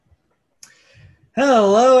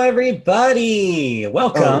Hello, everybody. Oh,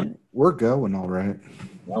 Welcome. we're going all right.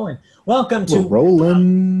 Going. Welcome We're to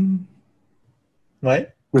rolling.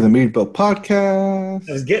 what? We're the Meadville I was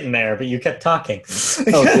Podcast. getting there, but you kept talking.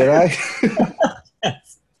 Oh, did I?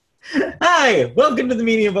 Yes. Hi, welcome to the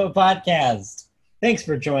Media Boat Podcast. Thanks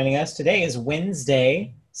for joining us. Today is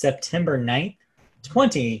Wednesday, September 9th,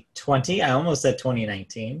 2020. I almost said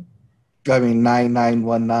 2019. I mean,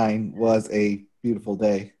 9919 was a beautiful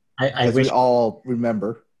day, I, I as we wish all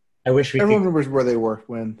remember. I wish we could. Everyone remembers where they were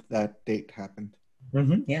when that date happened.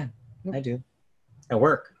 Yeah, Yep, I do. At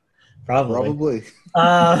work, probably.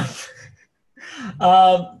 probably.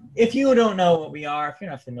 Uh, if you don't know what we are, if you're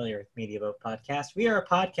not familiar with Media Boat Podcast, we are a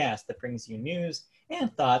podcast that brings you news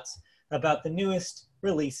and thoughts about the newest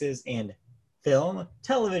releases in film,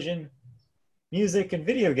 television, music, and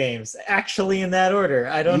video games. Actually, in that order.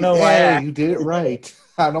 I don't know why I Yeah, you did it actually did it right.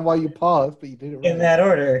 I don't know why you paused, but you did it in right. that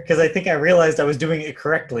order because I think I realized I was doing it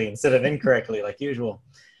correctly instead of incorrectly, like usual.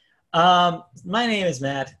 My name is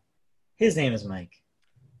Matt. His name is Mike.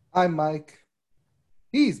 I'm Mike.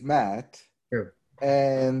 He's Matt. True.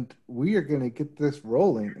 And we are going to get this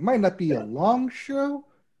rolling. It might not be a long show,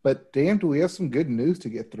 but damn, do we have some good news to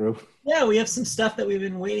get through. Yeah, we have some stuff that we've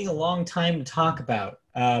been waiting a long time to talk about,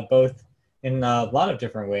 both in a lot of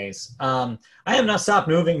different ways. I have not stopped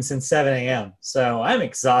moving since 7 a.m., so I'm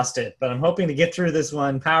exhausted, but I'm hoping to get through this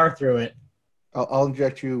one, power through it. I'll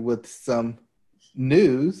inject you with some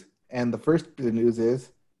news. And the first bit of news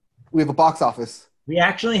is we have a box office. We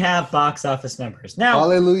actually have box office numbers. Now,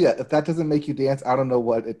 Hallelujah. If that doesn't make you dance, I don't know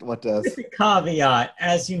what with does. the caveat,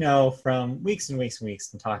 as you know from weeks and weeks and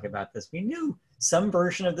weeks and talking about this, we knew some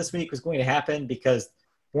version of this week was going to happen because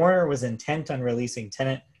Warner was intent on releasing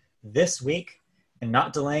Tenet this week and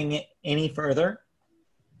not delaying it any further.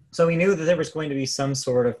 So we knew that there was going to be some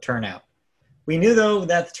sort of turnout. We knew, though,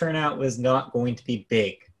 that the turnout was not going to be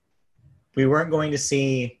big. We weren't going to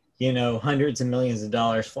see, hundreds of millions of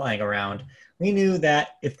dollars flying around. We knew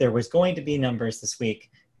that if there was going to be numbers this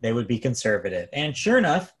week, they would be conservative. And sure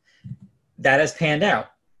enough, that has panned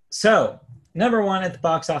out. So, number one at the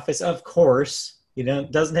box office, of course,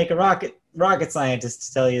 doesn't take a rocket scientist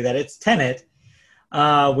to tell you that it's Tenet,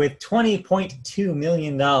 with $20.2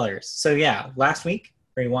 million. So yeah, last week,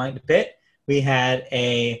 rewind a bit, we had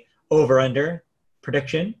a over-under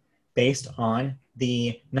prediction based on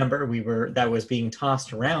the number that was being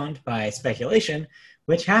tossed around by speculation,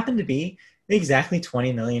 which happened to be exactly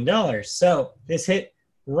 $20 million. So this hit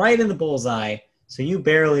right in the bullseye. So you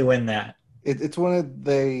barely win that. It's one of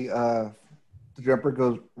the jumper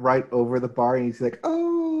goes right over the bar and he's like,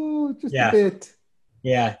 oh, just a Yeah, bit.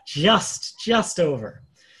 yeah, just over.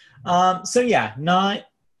 So yeah, not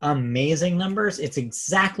amazing numbers. It's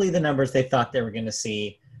exactly the numbers they thought they were going to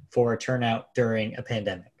see for a turnout during a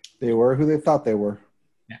pandemic. They were who they thought they were.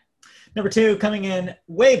 Yeah. Number two, coming in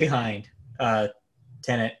way behind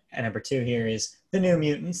Tenet, and number two here is The New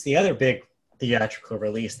Mutants, the other big theatrical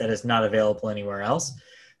release that is not available anywhere else.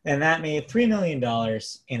 And that made $3 million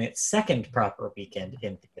in its second proper weekend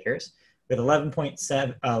in theaters, with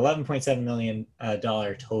 $11.7 million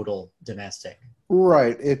total domestic.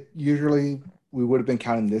 Right. It usually we would have been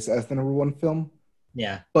counting this as the number one film,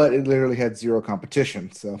 Yeah, but it literally had zero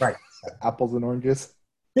competition. So right. apples and oranges.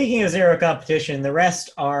 Speaking of zero competition, the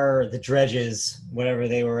rest are the dredges, whatever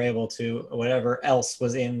they were able to, whatever else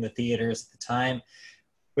was in the theaters at the time.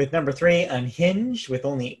 With number three, Unhinged, with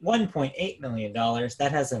only $1.8 million.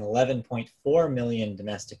 That has an 11.4 million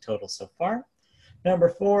domestic total so far. Number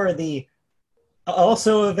four, the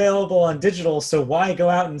also available on digital, so why go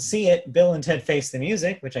out and see it? Bill and Ted Face the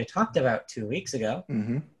Music, which I talked about 2 weeks ago,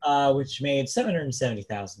 Mm-hmm. which made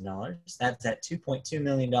 $770,000. That's at $2.2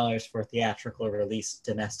 million for theatrical release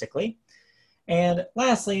domestically. And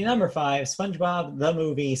lastly, number five, SpongeBob the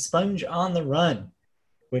movie Sponge on the Run,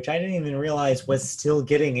 which I didn't even realize was still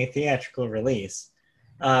getting a theatrical release.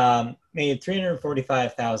 Made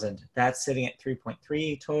 $345,000. That's sitting at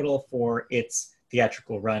 3.3 total for its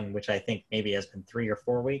theatrical run, which I think maybe has been 3 or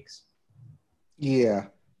 4 weeks. Yeah.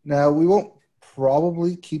 Now we won't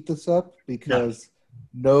probably keep this up No, because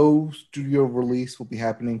no studio release will be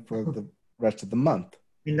happening for the rest of the month.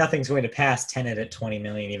 mean, nothing's going to pass Tenet at 20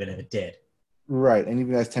 million, even if it did. Right. And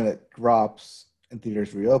even as Tenet drops and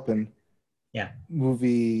theaters reopen, Yeah.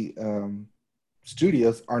 movie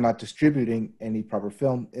studios are not distributing any proper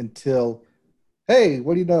film until, hey,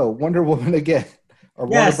 what do you know? Wonder Woman again or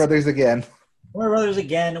Warner Yes. Brothers again. Warner Brothers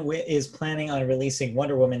again is planning on releasing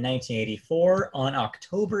Wonder Woman 1984 on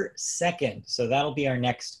October 2nd. So that'll be our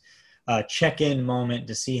next check-in moment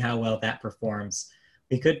to see how well that performs.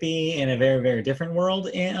 We could be in a very, very different world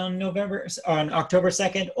on October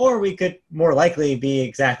 2nd, or we could more likely be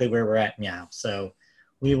exactly where we're at now. So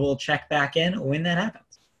we will check back in when that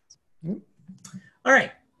happens. All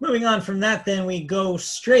right, moving on from that, then we go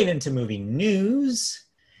straight into movie news.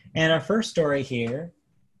 And our first story here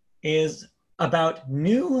is about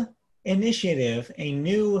new initiative, a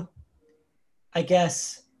new, I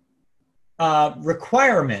guess, new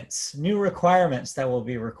requirements that will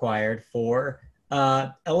be required for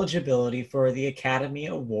eligibility for the Academy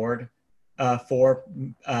Award for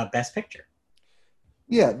Best Picture.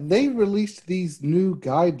 Yeah, they released these new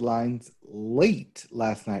guidelines late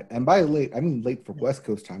last night. And by late, I mean late for West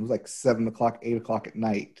Coast time. It was like 7 o'clock, 8 o'clock at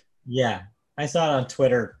night. Yeah, I saw it on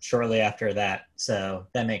Twitter shortly after that, so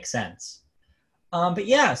that makes sense. But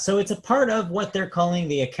yeah, so it's a part of what they're calling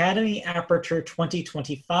the Academy Aperture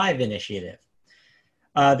 2025 initiative.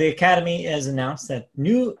 The Academy has announced that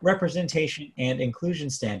new representation and inclusion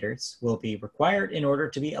standards will be required in order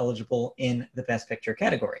to be eligible in the Best Picture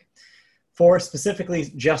category. For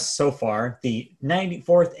specifically just so far, the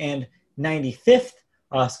 94th and 95th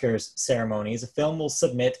Oscars ceremonies, a film will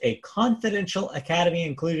submit a confidential Academy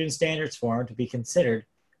Inclusion Standards form to be considered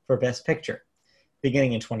for Best Picture.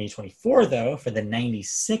 Beginning in 2024, though, for the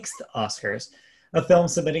 96th Oscars, a film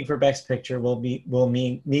submitting for Best Picture will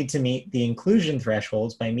need to meet the inclusion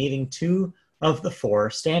thresholds by meeting 2 of the 4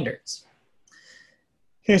 standards.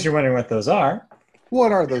 In case you're wondering what those are.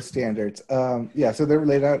 What are those standards? So they're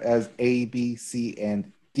laid out as A, B, C,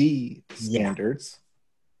 and D standards.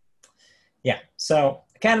 Yeah. So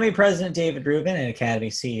Academy President David Rubin and Academy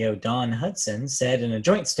CEO Dawn Hudson said in a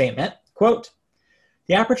joint statement, quote,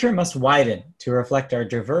 "The aperture must widen to reflect our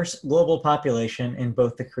diverse global population in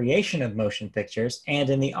both the creation of motion pictures and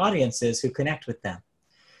in the audiences who connect with them."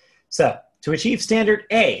 So, to achieve standard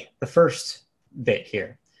A, the first bit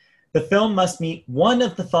here, the film must meet one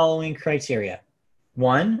of the following criteria.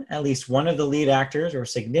 1, at least one of the lead actors or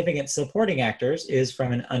significant supporting actors is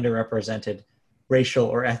from an underrepresented racial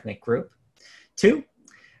or ethnic group. 2,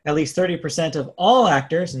 at least 30% of all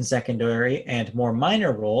actors in secondary and more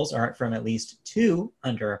minor roles are from at least 2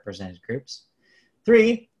 underrepresented groups.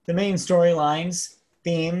 3, the main storylines,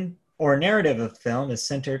 theme, or narrative of the film is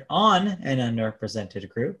centered on an underrepresented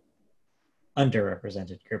group,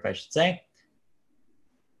 I should say.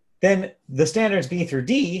 Then the standards B through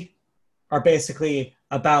D are basically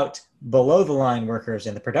about below the line workers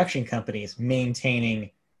in the production companies maintaining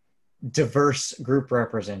diverse group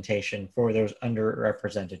representation for those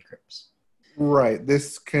underrepresented groups. Right.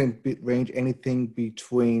 This can range anything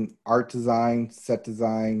between art design, set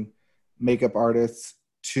design, makeup artists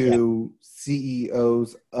to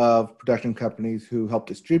CEOs of production companies who help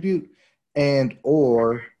distribute and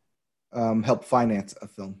or help finance a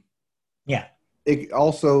film. Yeah. It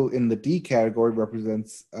also, in the D category,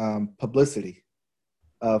 represents publicity,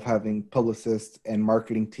 of having publicists and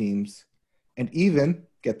marketing teams, and even,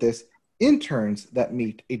 get this, interns that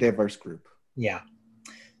meet a diverse group. Yeah.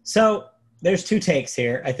 So there's 2 takes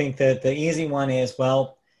here. I think that the easy one is,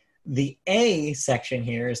 well, the A section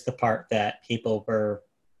here is the part that people were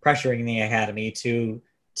pressuring the Academy to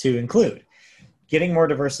include. Getting more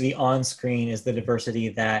diversity on screen is the diversity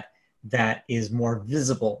that is more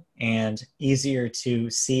visible and easier to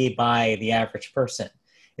see by the average person.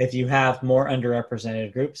 If you have more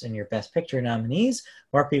underrepresented groups in your Best Picture nominees,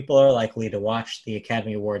 more people are likely to watch the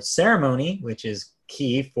Academy Awards ceremony, which is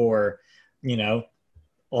key for,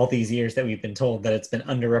 all these years that we've been told that it's been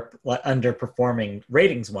underperforming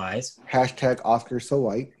ratings-wise. Hashtag Oscars so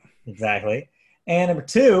white. Exactly. And number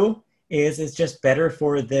 2 is it's just better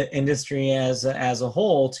for the industry as a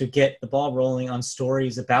whole to get the ball rolling on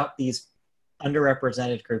stories about these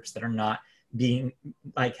underrepresented groups that are not being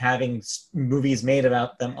having movies made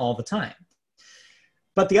about them all the time.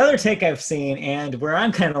 But the other take I've seen, and where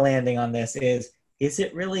I'm kind of landing on this, is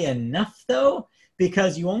it really enough though?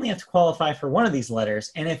 Because you only have to qualify for one of these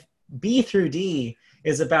letters. And if B through D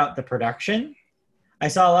is about the production, I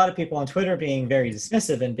saw a lot of people on Twitter being very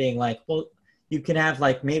dismissive and being like, well, you can have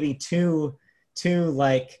maybe two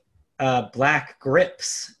black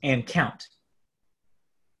grips and count.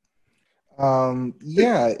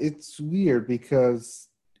 It's weird because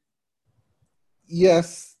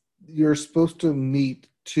yes, you're supposed to meet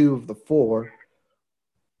 2 of the 4,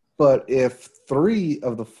 but if 3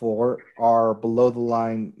 of the 4 are below the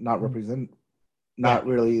line, not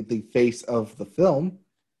really the face of the film,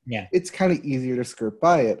 it's kind of easier to skirt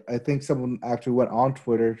by it. I think someone actually went on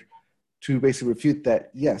Twitter to basically refute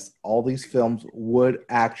that, yes, all these films would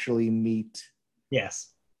actually meet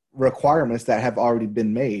requirements that have already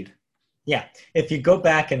been made. Yeah. If you go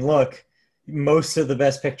back and look, most of the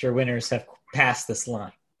Best Picture winners have pass this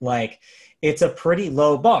line. Like, it's a pretty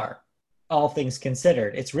low bar, all things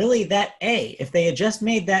considered. It's really that A. If they had just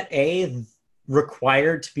made that A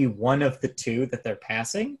required to be one of the two that they're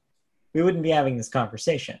passing, we wouldn't be having this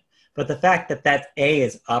conversation. But the fact that that A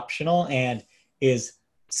is optional and is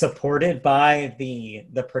supported by the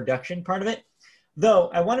production part of it, though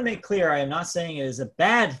I want to make clear, I am not saying it is a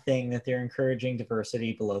bad thing that they're encouraging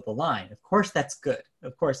diversity below the line. Of course, that's good.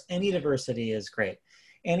 Of course, any diversity is great.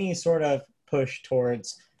 Any sort of push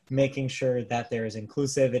towards making sure that there is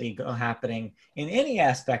inclusivity happening in any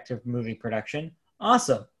aspect of movie production,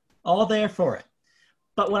 awesome. All there for it.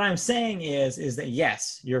 But what I'm saying is that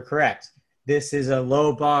yes, you're correct. This is a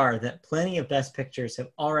low bar that plenty of Best Pictures have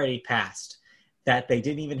already passed, that they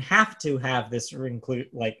didn't even have to have this include,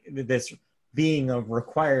 like this being a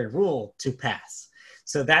required rule to pass.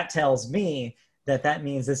 So that tells me that that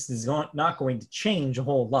means this is not going to change a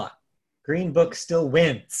whole lot. Green Book still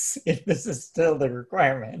wins if this is still the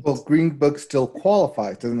requirement. Well, Green Book still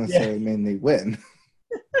qualifies. Doesn't necessarily mean they win.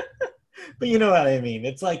 But you know what I mean.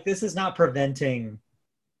 It's like this is not preventing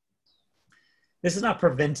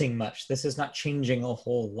much. This is not changing a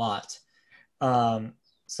whole lot.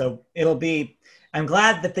 So it'll be, I'm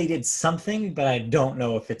glad that they did something, but I don't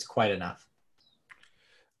know if it's quite enough.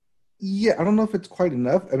 Yeah, I don't know if it's quite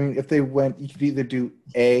enough. I mean, if they went, you could either do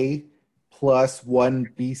A plus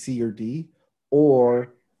one B, C, or D,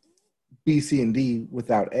 or B, C, and D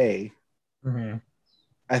without A. Mm-hmm.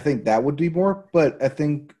 I think that would be more, but I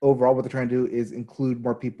think overall what they're trying to do is include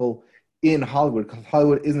more people in Hollywood, because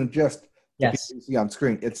Hollywood isn't just the people you see on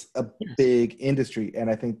screen. It's a big industry, and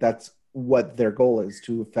I think that's what their goal is,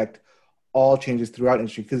 to affect all changes throughout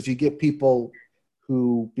industry. Because you get people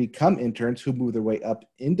who become interns, who move their way up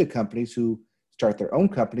into companies, who start their own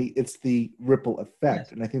company. It's the ripple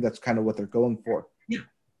effect, and I think that's kind of what they're going for. Yeah.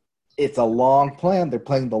 It's a long plan. They're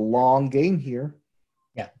playing the long game here.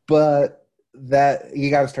 Yeah. But that you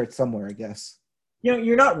got to start somewhere, I guess. You know,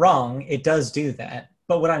 you're not wrong. It does do that.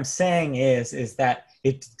 But what I'm saying is that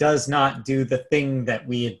it does not do the thing that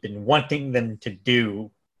we had been wanting them to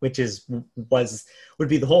do, which would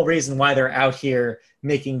be the whole reason why they're out here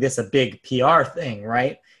making this a big PR thing,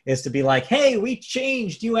 right? Is to be like, hey, we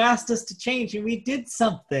changed. You asked us to change, and we did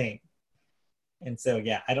something. And so,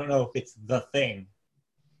 yeah, I don't know if it's the thing,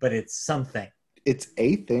 but it's something. It's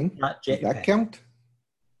a thing. Not Does that count?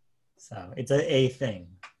 So it's a thing.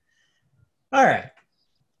 All right.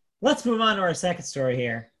 Let's move on to our second story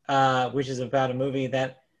here, which is about a movie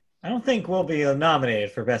that I don't think will be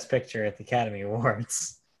nominated for Best Picture at the Academy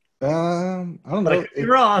Awards. I don't know. But I could be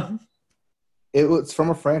wrong. It was from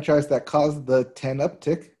a franchise that caused the 10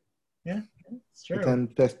 uptick. Yeah, it's true. The 10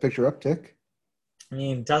 Best Picture uptick. I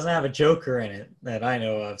mean, it doesn't have a Joker in it that I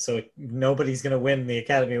know of, so nobody's going to win the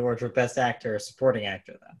Academy Award for Best Actor or Supporting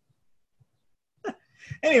Actor then.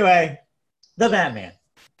 Anyway, The Batman.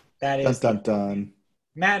 That is dun, dun, dun.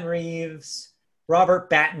 Matt Reeves, Robert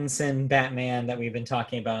Pattinson Batman that we've been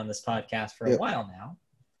talking about on this podcast for a while now.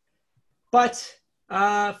 But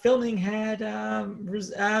filming had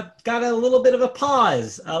got a little bit of a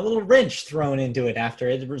pause, a little wrench thrown into it after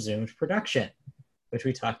it resumed production, which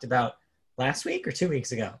we talked about last week or 2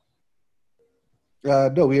 weeks ago.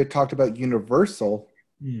 No, we had talked about Universal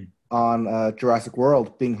on Jurassic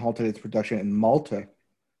World being halted its production in Malta.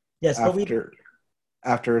 Yes,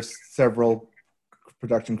 after several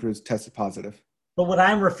production crews tested positive. But what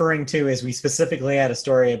I'm referring to is we specifically had a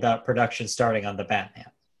story about production starting on the Batman.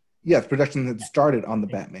 Yes, production had started on the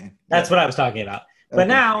Batman. That's what I was talking about. But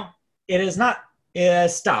now it is not. It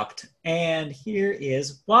has stopped, and here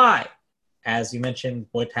is why. As you mentioned,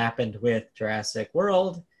 what happened with Jurassic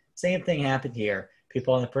World, same thing happened here.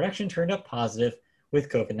 People on the production turned up positive with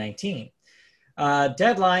COVID-19.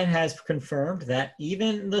 Deadline has confirmed that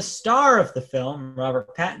even the star of the film,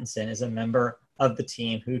 Robert Pattinson, is a member of the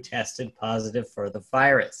team who tested positive for the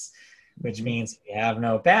virus, which means if you have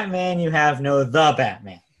no Batman, you have no the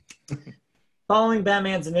Batman. Following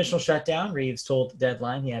Batman's initial shutdown, Reeves told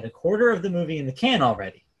Deadline he had a quarter of the movie in the can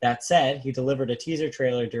already. That said, he delivered a teaser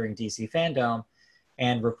trailer during DC Fandom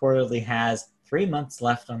and reportedly has 3 months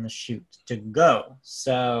left on the shoot to go.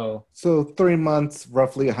 So 3 months,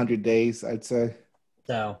 roughly 100 days, I'd say.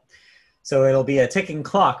 So it'll be a ticking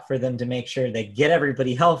clock for them to make sure they get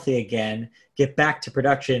everybody healthy again, get back to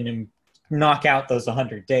production, and knock out those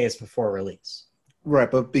 100 days before release. Right,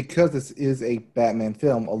 but because this is a Batman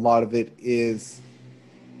film, a lot of it is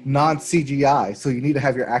non-CGI, so you need to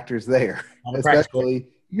have your actors there, especially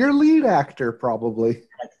your lead actor, probably.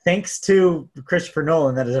 Thanks to Christopher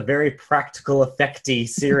Nolan, that is a very practical, effecty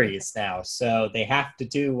series now, so they have to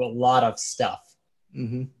do a lot of stuff.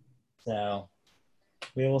 Mm-hmm. So,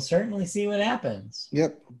 We will certainly see what happens.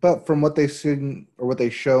 Yep. But from what they've seen or what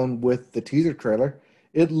they've shown with the teaser trailer,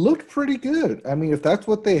 it looked pretty good. I mean, if that's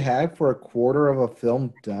what they had for a quarter of a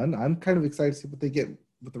film done, I'm kind of excited to see what they get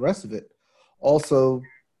with the rest of it. Also,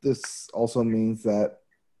 this also means that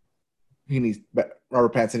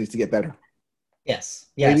Robert Pattinson needs to get better. Yes.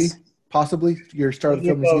 Maybe, possibly, your start of the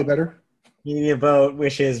film needs to get better. Media Boat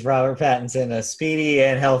wishes Robert Pattinson a speedy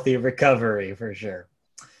and healthy recovery for sure.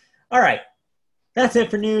 All right. That's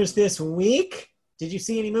it for news this week. Did you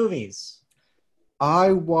see any movies?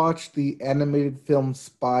 I watched the animated film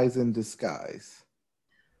Spies in Disguise.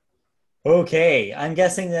 Okay. I'm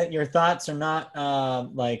guessing that your thoughts are not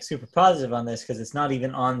like super positive on this because it's not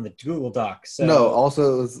even on the Google Doc. So No,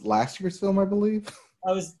 also it was last year's film, I believe.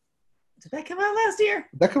 Did that come out last year?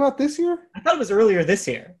 Did that come out this year? I thought it was earlier this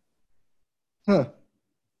year. Huh.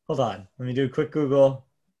 Hold on. Let me do a quick Google.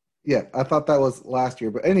 Yeah, I thought that was last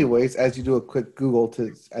year. But anyways, as you do a quick Google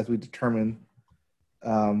as we determine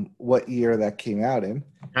what year that came out in.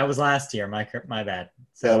 That was last year. My bad.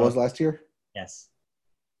 So, that was last year? Yes.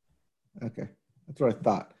 Okay. That's what I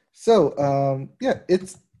thought. So,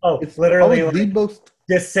 it's literally the most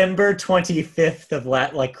December 25th of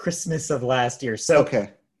like Christmas of last year. So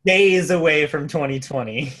okay. Days away from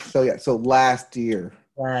 2020. So last year.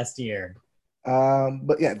 Last year.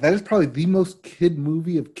 But yeah, that is probably the most kid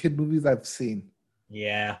movies I've seen.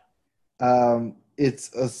 Yeah. Will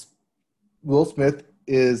Smith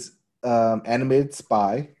is animated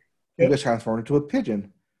spy who gets transformed into a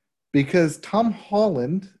pigeon because Tom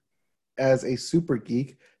Holland, as a super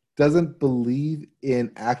geek, doesn't believe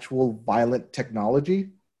in actual violent technology.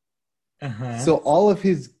 Uh-huh. So all of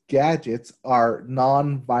his gadgets are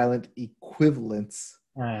non-violent equivalents.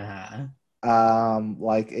 Uh-huh.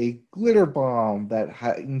 Like a glitter bomb that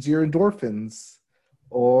heightens your endorphins,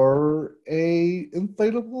 or a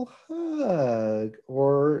inflatable hug,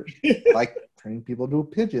 or like turning people into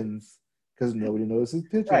pigeons because nobody notices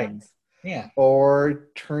pigeons. Right. Yeah. Or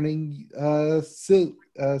turning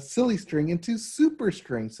silly string into super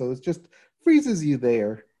string, so it just freezes you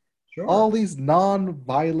there. Sure. All these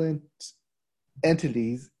non-violent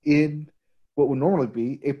entities in what would normally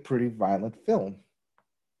be a pretty violent film.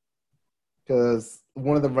 Because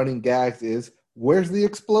one of the running gags is, where's the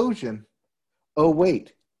explosion? Oh,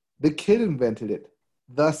 wait, the kid invented it.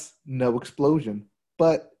 Thus, no explosion.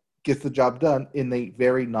 But gets the job done in a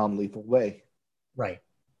very non-lethal way. Right.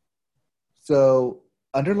 So,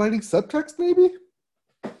 underlining subtext, maybe?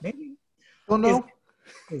 Maybe. Don't know.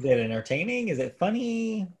 Is it entertaining? Is it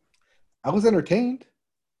funny? I was entertained.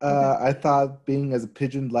 I thought being as a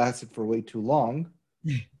pigeon lasted for way too long.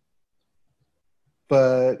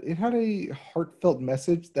 But it had a heartfelt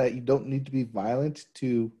message that you don't need to be violent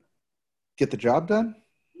to get the job done.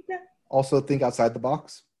 Okay. Also, think outside the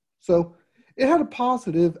box. So it had a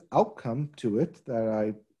positive outcome to it that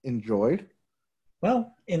I enjoyed.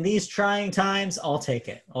 Well, in these trying times, I'll take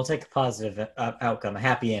it. I'll take a positive outcome, a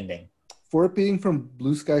happy ending. For it being from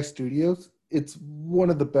Blue Sky Studios, it's one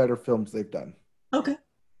of the better films they've done. Okay.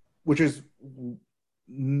 Which is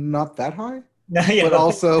not that high. No, yeah, but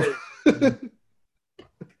also...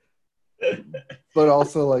 but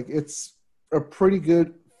also, like, it's a pretty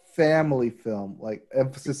good family film. Like,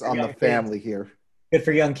 emphasis on the family here. Good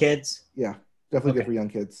for young kids? Yeah, definitely good for young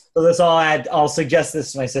kids. So I'll suggest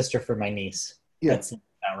this to my sister for my niece. Yeah. That's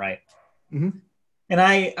not right. Mm-hmm. And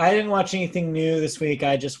I didn't watch anything new this week.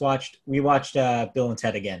 We watched Bill and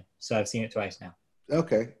Ted again. So I've seen it twice now.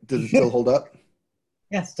 Okay. Does it still hold up?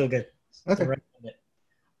 Yeah, it's still good. Okay.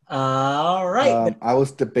 All right. I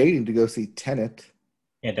was debating to go see Tenet.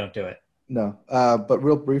 Yeah, don't do it. No. But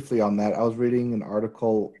real briefly on that, I was reading an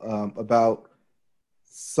article about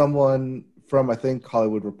someone from, I think,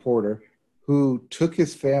 Hollywood Reporter, who took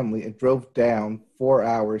his family and drove down 4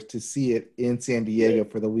 hours to see it in San Diego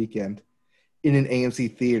for the weekend in an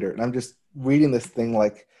AMC theater. And I'm just reading this thing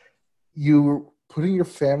like, you're putting your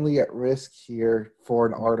family at risk here for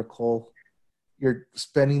an article. You're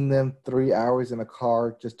spending them 3 hours in a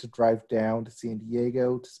car just to drive down to San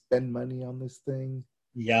Diego to spend money on this thing.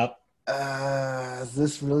 Yep. Is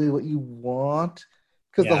this really what you want?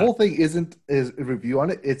 Because the whole thing isn't his review on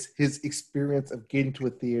it. It's his experience of getting to a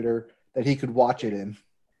theater that he could watch it in.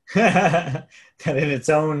 That in its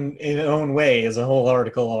own way is a whole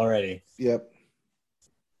article already. Yep.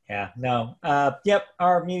 Yeah. No. Yep.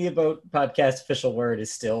 Our Media Boat podcast official word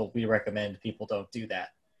is still, we recommend people don't do that.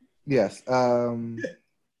 Yes.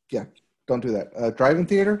 Yeah. Don't do that. Drive-in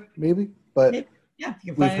theater, maybe. But yeah,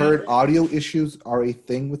 we've heard audio issues are a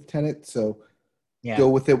thing with Tenet, so go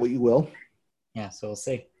with it what you will. Yeah. So we'll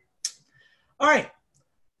see. All right.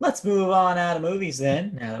 Let's move on out of movies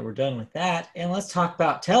then, now that we're done with that. And let's talk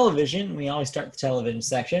about television. We always start the television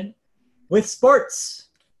section with sports.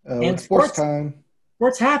 And With sports time,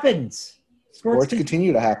 sports happens. sports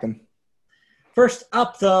continue to happen. First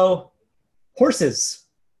up, though, horses.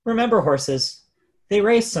 Remember horses. They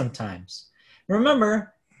race sometimes.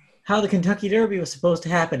 Remember how the Kentucky Derby was supposed to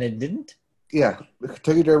happen and didn't? Yeah, the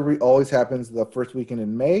Kentucky Derby always happens the first weekend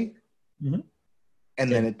in May, Mhm.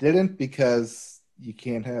 and then it didn't because you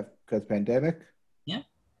can't have because pandemic. Yeah.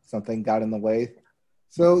 Something got in the way.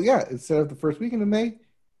 So yeah, instead of the first weekend in May,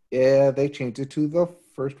 yeah, they changed it to the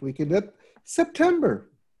first weekend of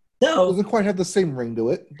September. So, Doesn't quite have the same ring to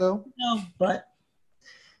it, though. no, but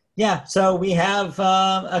yeah, so we have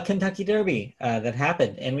a Kentucky Derby that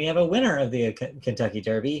happened, and we have a winner of the Kentucky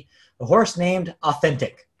Derby, a horse named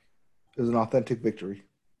Authentic. It was an authentic victory.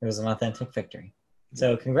 It was an authentic victory.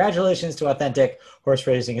 So congratulations to Authentic. Horse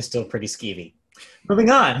racing is still pretty skeevy. Moving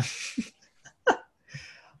on.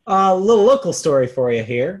 A little local story for you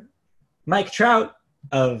here. Mike Trout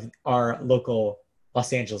of our local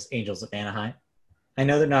Los Angeles Angels of Anaheim. I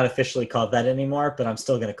know they're not officially called that anymore, but I'm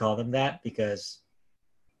still going to call them that because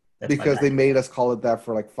they made us call it that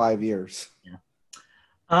for like 5 years.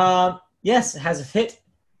 Yeah. Yes, has hit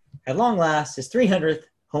at long last his 300th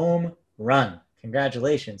home run.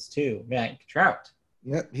 Congratulations to Mike Trout.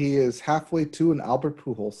 Yep, he is halfway to an Albert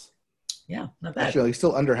Pujols. Yeah, not bad. Actually, he's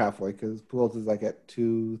still under halfway because Pujols is like at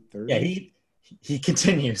 230. Yeah, he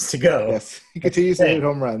continues to go. Yes, he continues to hit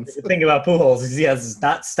home runs. The thing about Pujols is he has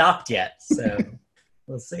not stopped yet, so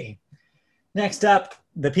we'll see. Next up,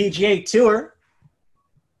 the PGA Tour.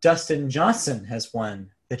 Dustin Johnson has won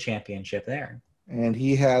the championship there. And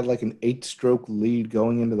he had like an 8-stroke lead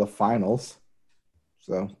going into the finals.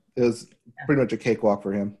 So it was pretty much a cakewalk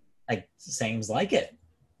for him. Like, seems like it.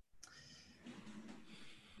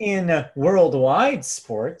 In worldwide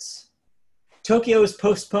sports, Tokyo's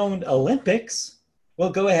postponed Olympics will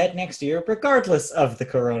go ahead next year regardless of the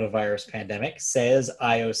coronavirus pandemic, says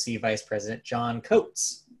IOC Vice President John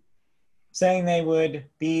Coates, saying they would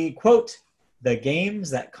be, quote, the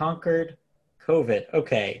games that conquered COVID.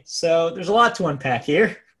 Okay, so there's a lot to unpack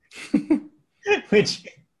here. Which,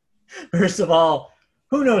 first of all,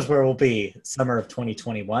 who knows where we'll be summer of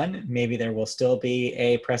 2021? Maybe there will still be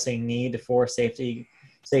a pressing need for safety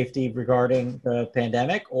regarding the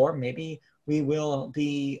pandemic, or maybe we will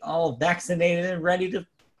be all vaccinated and ready to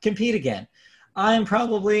compete again. I'm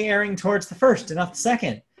probably erring towards the first and not the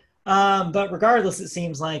second. But regardless, it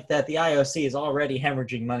seems like that the IOC is already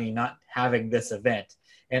hemorrhaging money not having this event.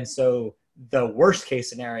 And so the worst case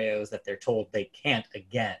scenario is that they're told they can't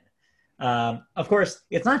again. Of course,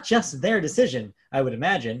 it's not just their decision, I would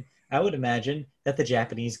imagine. I would imagine that the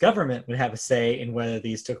Japanese government would have a say in whether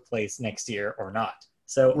these took place next year or not.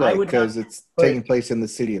 So right, I would because it's taking place in the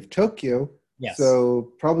city of Tokyo. Yes.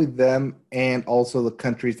 So probably them and also the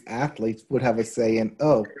country's athletes would have a say in,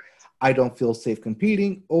 oh, I don't feel safe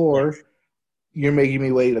competing, or yes, you're making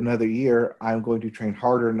me wait another year. I'm going to train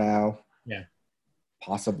harder now. Yeah.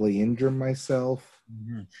 Possibly injure myself.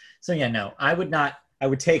 Mm-hmm. So yeah, no, I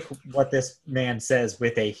would take what this man says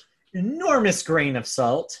with a enormous grain of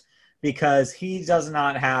salt, because he does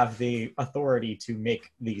not have the authority to make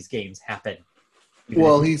these games happen.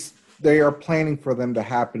 Well, they are planning for them to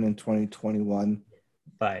happen in 2021.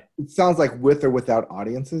 But it sounds like with or without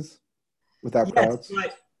audiences, without crowds.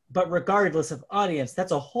 But regardless of audience,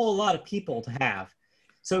 that's a whole lot of people to have.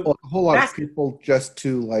 So a whole lot of people just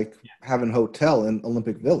to have a hotel in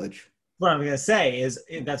Olympic Village. What I'm going to say is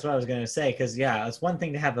that's what I was going to say, because it's one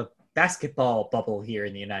thing to have a basketball bubble here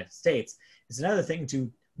in the United States. It's another thing to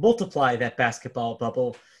multiply that basketball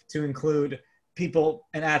bubble to include people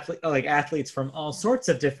and athletes from all sorts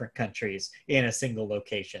of different countries in a single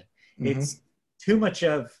location. Mm-hmm. It's too much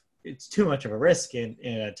of a risk in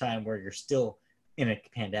a time where you're still in a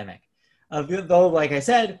pandemic. Though, like I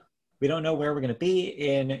said, we don't know where we're going to be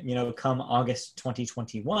in come August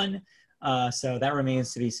 2021. So that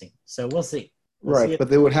remains to be seen. So we'll see. Right, but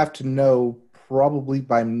they would have to know probably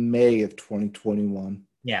by May of 2021.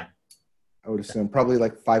 Yeah. I would assume probably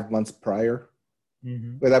 5 months prior.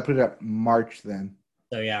 Mm-hmm. But that put it at March then.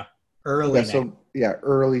 So early.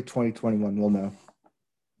 Early 2021. We'll know.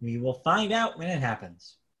 We will find out when it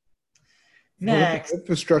happens. Next, the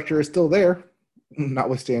infrastructure is still there,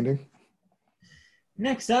 notwithstanding.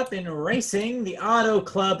 Next up in racing, the Auto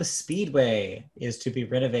Club Speedway is to be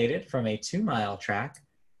renovated from a 2-mile track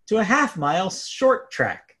to a half-mile short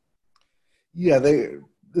track. Yeah,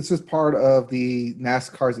 this is part of the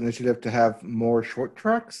NASCAR's initiative to have more short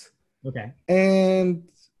tracks. Okay. And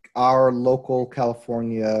our local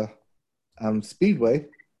California Speedway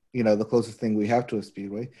the closest thing we have to a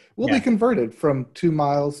speedway, will Yeah. be converted from 2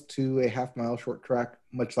 miles to a half-mile short track,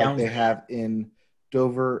 much like they have in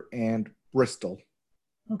Dover and Bristol.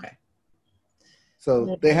 Okay.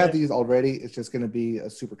 So they have these already. It's just going to be a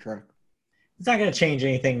super track. It's not going to change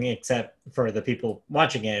anything except for the people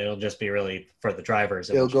watching it. It'll just be really for the drivers.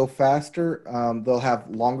 It'll go faster. They'll have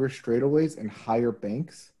longer straightaways and higher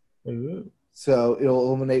banks. Ooh. So it'll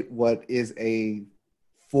eliminate what is a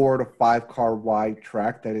 4 to 5 car wide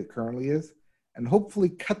track that it currently is, and hopefully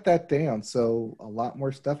cut that down so a lot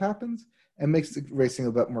more stuff happens and makes the racing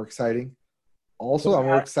a bit more exciting. Also, I'm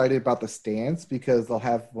more excited about the stands because they'll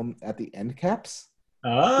have them at the end caps.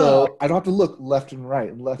 Oh. So I don't have to look left and right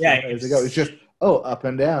and left and right as they go. It's just, up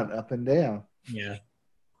and down, up and down. Yeah. A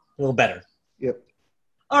little better. Yep.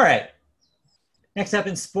 All right. Next up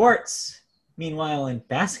in sports. Meanwhile, in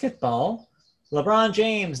basketball, LeBron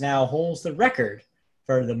James now holds the record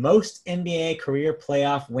for the most NBA career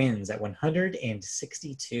playoff wins at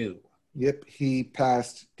 162. Yep. He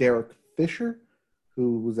passed Derek Fisher,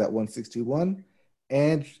 who was at 161.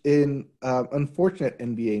 And in unfortunate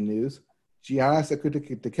NBA news, Giannis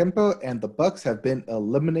Antetokounmpo and the Bucks have been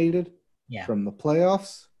eliminated from the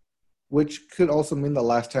playoffs, which could also mean the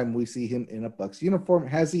last time we see him in a Bucks uniform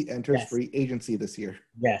as he enters free agency this year.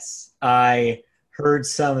 Yes. I heard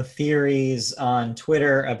some theories on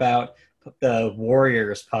Twitter about the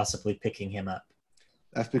Warriors possibly picking him up.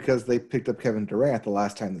 That's because they picked up Kevin Durant the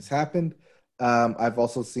last time this happened. I've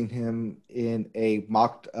also seen him in a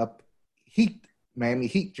mocked up Miami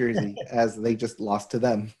Heat jersey as they just lost to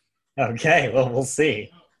them. Okay, well, we'll see.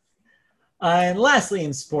 And lastly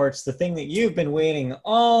in sports, the thing that you've been waiting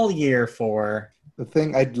all year for. The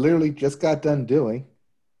thing I literally just got done doing.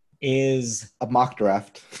 Is a mock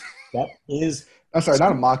draft. That is... I'm sorry,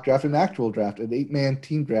 not a mock draft, an actual draft, an 8-man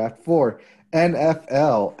team draft for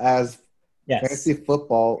NFL as fantasy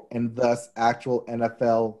football and thus actual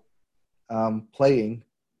NFL playing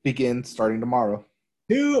begins starting tomorrow.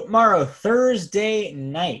 Tomorrow, Thursday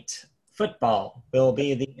night, football will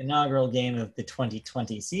be the inaugural game of the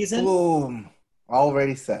 2020 season. Boom.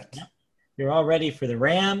 Already set. Yep. You're all ready for the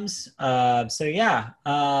Rams. We'll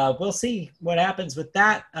see what happens with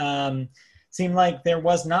that. Seemed like there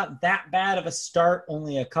was not that bad of a start.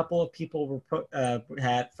 Only a couple of people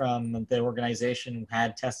had from the organization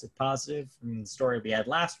had tested positive from the story we had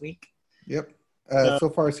last week. Yep. So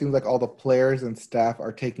far, it seems like all the players and staff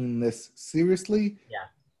are taking this seriously. Yeah.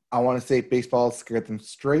 I want to say baseball scared them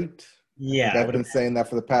straight. Yeah. I've been saying that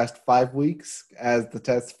for the past 5 weeks as the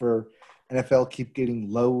tests for NFL keep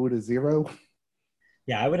getting low to zero.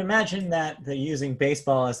 Yeah, I would imagine that they're using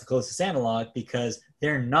baseball as the closest analog because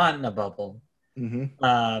they're not in a bubble.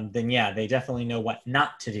 Mm-hmm. Then they definitely know what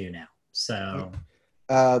not to do now. So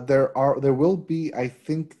there will be, I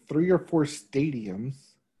think, 3 or 4 stadiums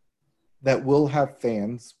that will have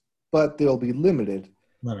fans, but they'll be limited.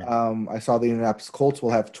 I saw the Indianapolis Colts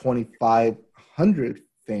will have 2,500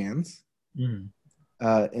 fans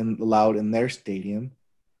allowed in their stadium.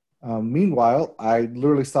 Meanwhile, I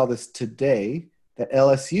literally saw this today that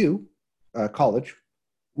LSU college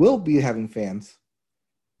will be having fans.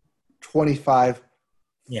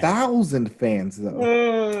 25,000 fans,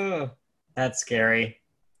 though. That's scary.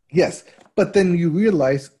 Yes, but then you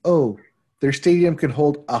realize, their stadium can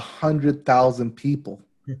hold 100,000 people.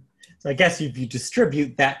 So I guess if you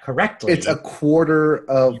distribute that correctly, it's a quarter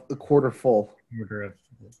full.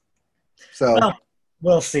 So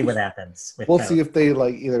we'll see what happens. We'll see if they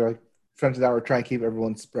either trench it out or try and keep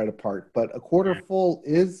everyone spread apart. But a quarter full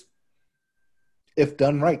is, if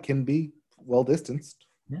done right, can be well distanced.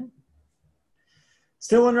 Yeah.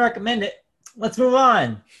 Still wouldn't recommend it. Let's move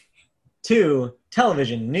on to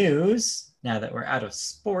television news now that we're out of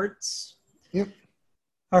sports. Yep.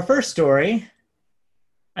 Our first story,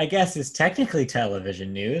 I guess, is technically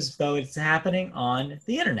television news, though it's happening on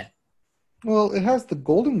the internet. Well, it has the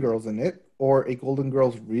Golden Girls in it, or a Golden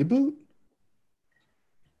Girls reboot,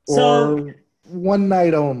 or one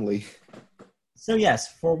night only. So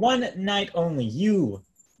yes, for one night only,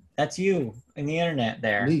 that's you in the internet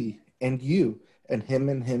there. Me and you and him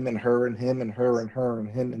and him and her and him and her and her and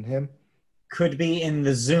him and him. Could be in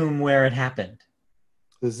the Zoom where it happened.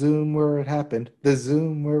 The Zoom where it happened. The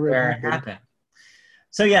Zoom where it happened.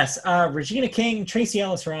 So yes, Regina King, Tracy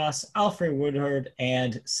Ellis Ross, Alfre Woodard,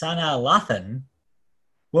 and Sanaa Lathan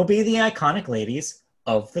will be the iconic ladies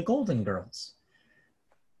of the Golden Girls.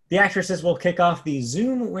 The actresses will kick off the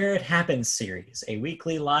Zoom Where It Happens series, a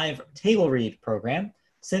weekly live table read program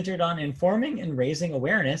centered on informing and raising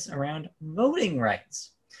awareness around voting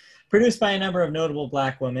rights. Produced by a number of notable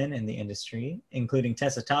Black women in the industry, including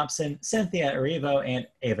Tessa Thompson, Cynthia Erivo, and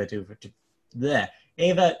Ava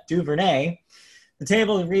Ava DuVernay, the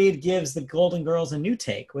table read gives the Golden Girls a new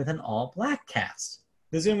take with an all-black cast.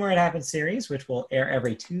 The Zoom Where It Happened series, which will air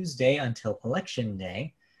every Tuesday until Election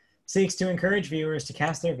Day, seeks to encourage viewers to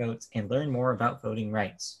cast their votes and learn more about voting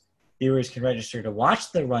rights. Viewers can register to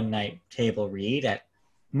watch the one-night table read at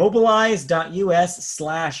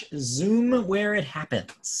mobilize.us/Zoom Where It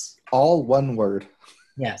Happens. All one word.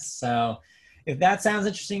 Yes, so if that sounds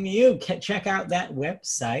interesting to you, check out that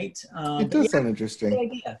website. It does sound interesting. Good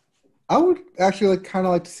idea. I would actually kind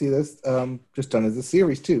of like to see this just done as a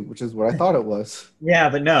series too, which is what I thought it was. Yeah,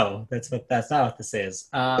 but no, that's not what this is.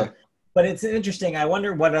 But it's interesting. I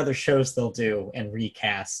wonder what other shows they'll do and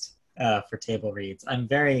recast for table reads. I'm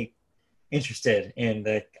very interested in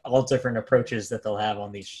the all different approaches that they'll have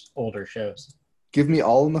on these older shows. Give me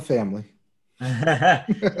All in the Family.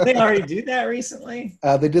 They already do that recently.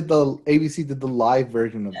 ABC did the live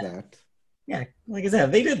version of that. Yeah, like I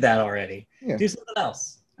said, they did that already. Yeah. Do something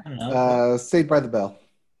else. I don't know. Saved by the Bell.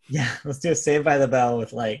 Yeah, let's do a Saved by the Bell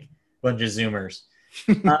with like a bunch of Zoomers.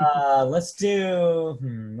 Let's do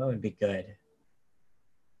what would be good?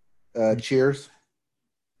 Cheers.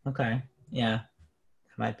 Okay. Yeah.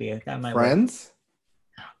 That might Friends?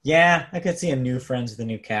 Work. Yeah, I could see a new Friends with a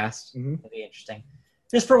new cast. Mm-hmm. That'd be interesting.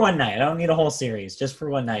 Just for one night. I don't need a whole series. Just for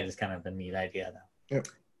one night is kind of a neat idea, though. Yep.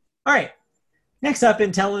 All right. Next up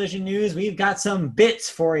in television news, we've got some bits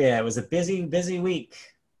for you. It was a busy, busy week.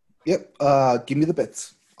 Yep. Give me the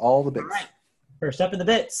bits. All the bits. All right. First up in the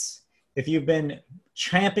bits. If you've been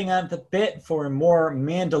champing on the bit for more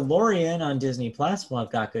Mandalorian on Disney Plus, well,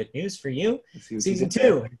 I've got good news for you. Season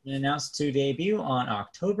 2 has been announced to debut on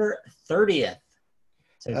October 30th.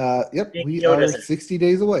 So we are 60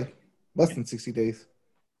 days away. Less than 60 days.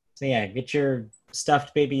 So yeah, get your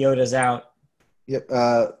stuffed Baby Yodas out. Yep.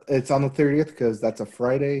 It's on the 30th because that's a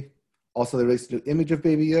Friday. Also, they released an image of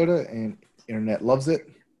Baby Yoda, and internet loves it.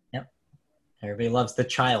 Yep. Everybody loves the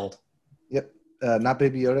child. Yep. Not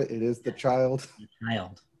Baby Yoda. It is the child. The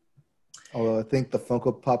child. Although I think the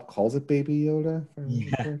Funko Pop calls it Baby Yoda, if I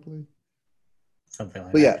remember correctly. Something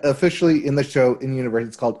like that. But yeah, that. officially in the show, in universe,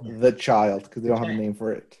 it's called The Child because they don't have a name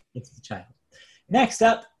for it. It's the child. Next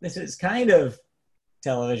up, this is kind of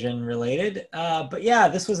television related, but yeah,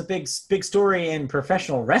 this was a big story in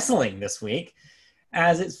professional wrestling this week,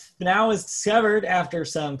 as it's now is discovered after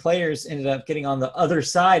some players ended up getting on the other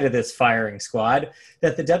side of this firing squad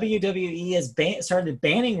that the WWE has started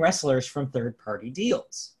banning wrestlers from third-party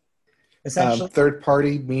deals. Essentially, third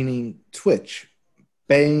party meaning Twitch,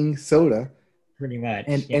 Bang, Soda, pretty much,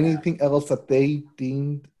 and anything else that they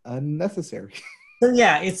deemed unnecessary. So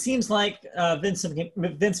yeah, it seems like Vince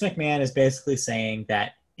McMahon is basically saying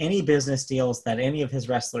that any business deals that any of his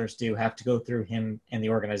wrestlers do have to go through him and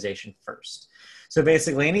the organization first. So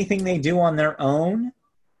basically anything they do on their own,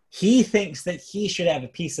 he thinks that he should have a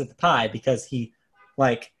piece of the pie because he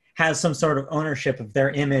has some sort of ownership of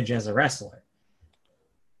their image as a wrestler.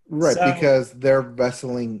 Right, because their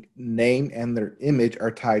wrestling name and their image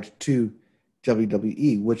are tied to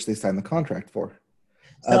WWE, which they signed the contract for.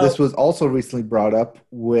 This was also recently brought up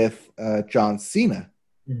with John Cena,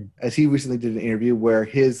 as he recently did an interview where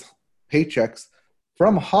his paychecks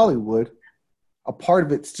from Hollywood, a part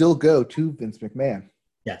of it still go to Vince McMahon.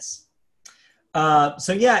 Yes.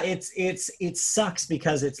 So yeah, it sucks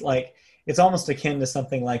because it's almost akin to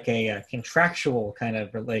something like a contractual kind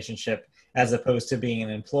of relationship as opposed to being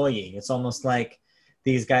an employee. It's almost like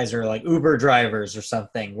these guys are like Uber drivers or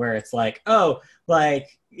something where it's like, oh,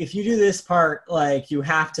 if you do this part, you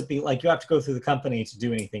have to go through the company to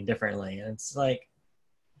do anything differently. And it's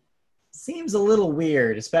seems a little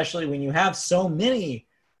weird, especially when you have so many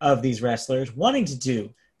of these wrestlers wanting to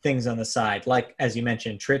do things on the side, like, as you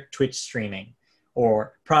mentioned, Twitch streaming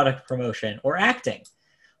or product promotion or acting.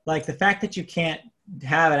 Like the fact that you can't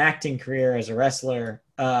have an acting career as a wrestler.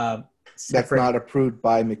 That's not approved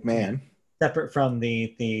by McMahon. Separate from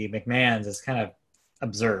the McMahons is kind of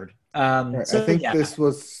absurd. Right. So, I think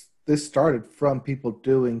this started from people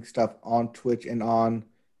doing stuff on Twitch and on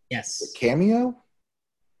Cameo.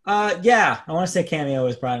 I want to say Cameo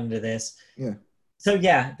was brought into this. Yeah. So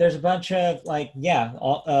yeah, there's a bunch of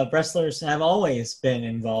wrestlers have always been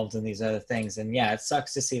involved in these other things, and yeah, it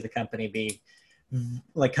sucks to see the company be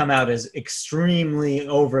come out as extremely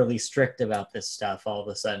overly strict about this stuff all of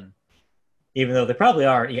a sudden. Even though they probably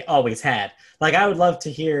always had. I would love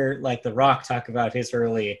to hear The Rock talk about his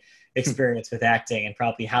early experience with acting and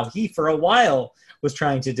probably how he, for a while, was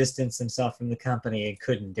trying to distance himself from the company and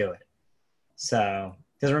couldn't do it. So,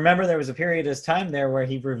 because remember, there was a period of time there where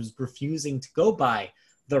he was refusing to go by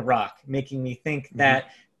The Rock, making me think that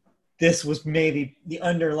this was maybe the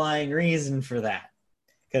underlying reason for that.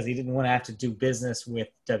 because he didn't want to have to do business with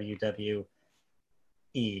WWE.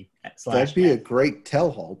 That'd be a great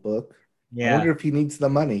tell-all book. Yeah. I wonder if he needs the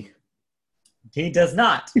money. He does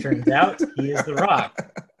not. Turns out he is The Rock.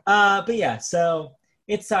 But yeah, so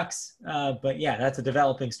it sucks. But yeah, that's a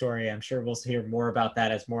developing story. I'm sure we'll hear more about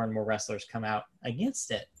that as more and more wrestlers come out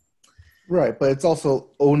against it. Right, but it's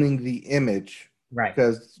also owning the image. Right.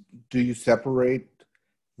 Because do you separate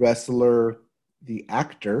wrestler, the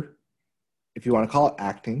actor, if you want to call it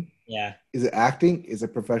acting? Yeah. Is it acting? Is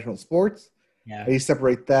it professional sports? Yeah. How do you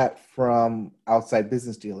separate that from outside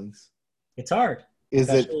business dealings? It's hard. Is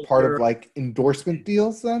it part of like endorsement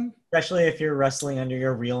deals then? Especially if you're wrestling under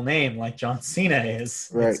your real name like John Cena is.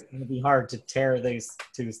 Right. It's going to be hard to tear those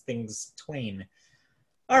two things twain.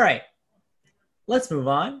 All right. Let's move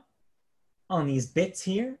on these bits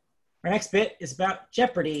here. Our next bit is about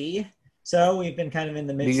Jeopardy. So we've been kind of in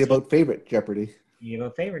the midst about favorite Jeopardy.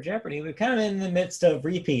 About favorite Jeopardy. We're kind of in the midst of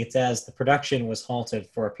repeats as the production was halted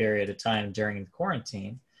for a period of time during the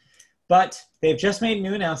quarantine. But they've just made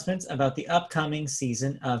new announcements about the upcoming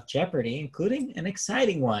season of Jeopardy, including an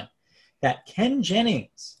exciting one that Ken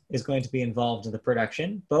Jennings is going to be involved in the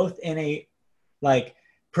production, both in a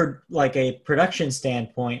a production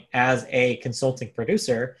standpoint as a consulting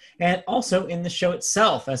producer, and also in the show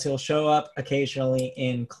itself, as he'll show up occasionally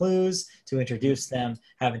in clues to introduce them,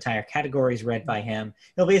 have entire categories read by him.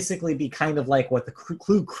 He'll basically be kind of like what the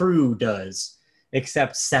Clue Crew does,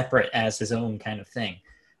 except separate as his own kind of thing.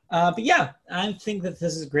 But yeah, I think that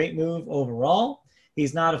this is a great move overall.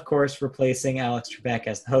 He's not, of course, replacing Alex Trebek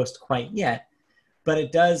as the host quite yet, but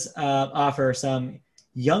it does offer some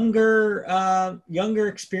younger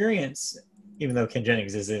experience, even though Ken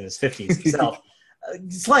Jennings is in his 50s himself,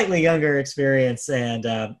 slightly younger experience and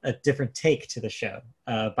a different take to the show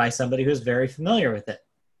by somebody who's very familiar with it.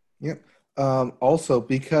 Yep. Also,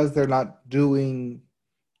 because they're not doing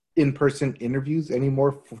in-person interviews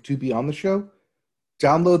anymore to be on the show,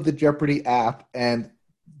 download the Jeopardy app and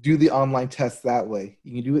do the online test that way.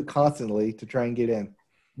 You can do it constantly to try and get in.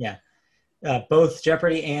 Yeah. Both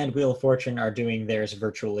Jeopardy and Wheel of Fortune are doing theirs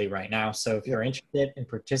virtually right now. So if you're interested in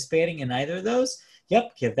participating in either of those,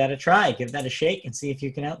 give that a try. Give that a shake and see if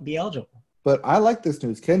you can be eligible. But I like this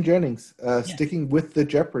news. Ken Jennings sticking with the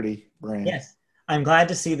Jeopardy brand. Yes. I'm glad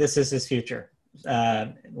to see this as his future.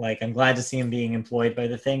 I'm glad to see him being employed by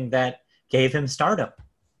the thing that gave him stardom.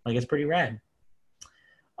 It's pretty rad.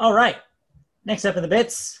 All right. Next up in the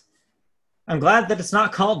bits, I'm glad that it's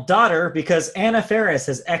not called Daughter because Anna Faris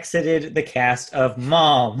has exited the cast of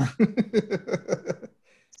Mom.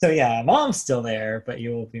 So yeah, Mom's still there, but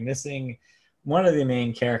you will be missing one of the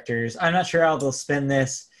main characters. I'm not sure how they'll spin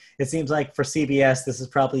this. It seems like for CBS, this is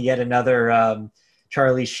probably yet another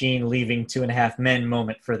Charlie Sheen leaving 2.5 Men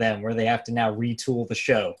moment for them, where they have to now retool the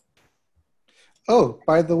show. Oh,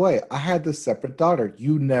 by the way, I had this separate daughter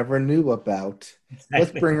you never knew about. Exactly.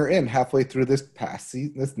 Let's bring her in halfway through this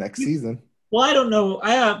next season. Well, I don't know.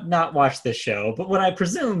 I have not watched this show, but what I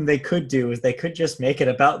presume they could do is they could just make it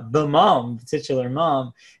about the mom, the titular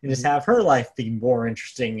mom, and just have her life be more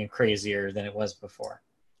interesting and crazier than it was before.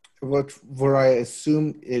 What I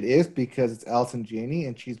assume it is because it's Allison Janney,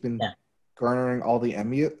 and she's been garnering all the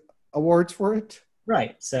Emmy awards for it.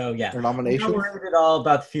 Right. So, yeah. Her nominations. I'm not worried at all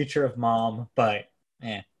about the future of Mom, but,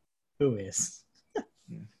 who is?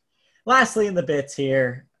 Lastly, in the bits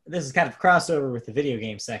here, this is kind of a crossover with the video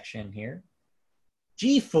game section here.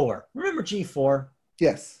 G4. Remember G4?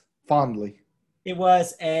 Yes, fondly. It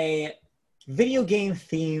was a video game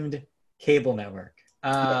themed cable network.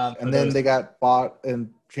 Yes. And then they got bought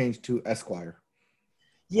and changed to Esquire.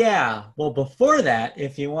 Yeah. Well, before that,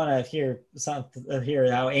 if you want to hear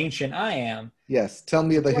how ancient I am. Yes. Tell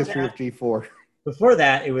me the history of G4. Before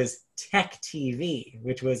that, it was Tech TV,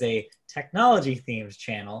 which was a technology themed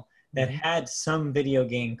channel that had some video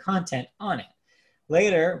game content on it.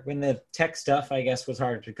 Later, when the tech stuff, I guess, was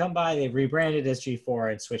harder to come by, they rebranded as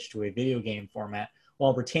G4 and switched to a video game format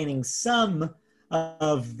while retaining some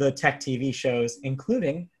of the tech TV shows,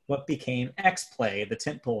 including what became X-Play, the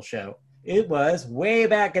tentpole show. It was, way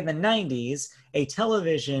back in the 90s, a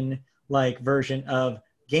television-like version of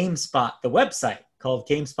GameSpot, the website, called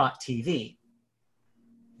GameSpot TV.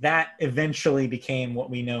 That eventually became what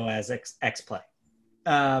we know as X-Play.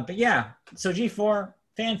 But yeah, so G4,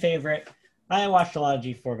 fan favorite. I watched a lot of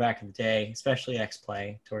G4 back in the day, especially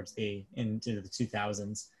X-Play into the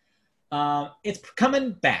 2000s. It's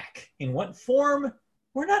coming back. In what form?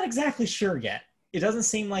 We're not exactly sure yet. It doesn't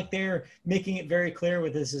seem like they're making it very clear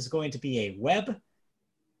whether this is going to be a web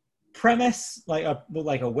premise, like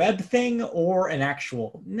a web thing, or an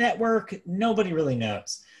actual network. Nobody really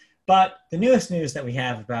knows. But the newest news that we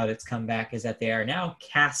have about its comeback is that they are now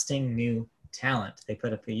casting new talent. They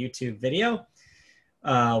put up a YouTube video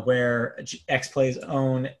where X-Play's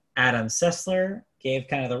own Adam Sessler gave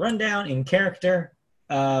kind of the rundown in character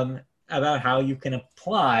about how you can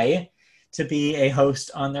apply to be a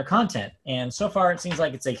host on their content. And so far, it seems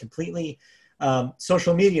like it's a completely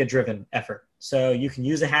social media driven effort. So you can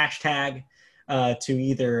use a hashtag to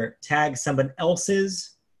either tag someone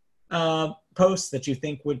else's post that you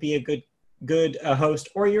think would be a good host,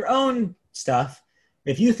 or your own stuff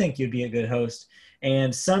if you think you'd be a good host.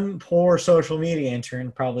 And some poor social media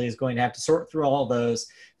intern probably is going to have to sort through all those,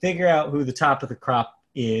 figure out who the top of the crop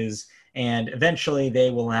is, and eventually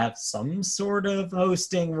they will have some sort of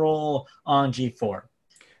hosting role on G4.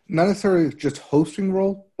 Not necessarily just hosting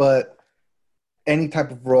role, but any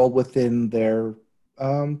type of role within their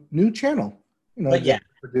new channel. You know, yeah,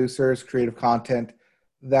 producers, creative content,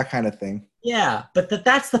 that kind of thing. Yeah, but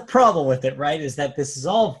that's the problem with it, right? Is that this is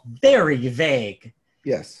all very vague.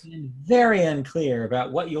 Yes. And very unclear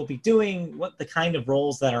about what you'll be doing, what the kind of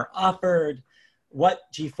roles that are offered, what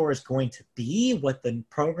G4 is going to be, what the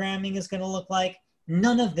programming is going to look like.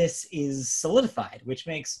 None of this is solidified, which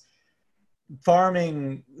makes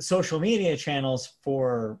farming social media channels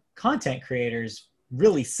for content creators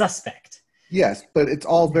really suspect. Yes, but it's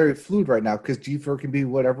all very fluid right now because G4 can be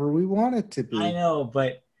whatever we want it to be. I know,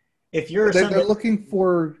 but if you're they're looking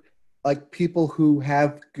for like people who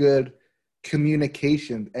have good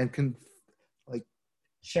communication and can like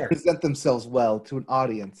present themselves well to an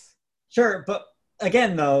audience. Sure, but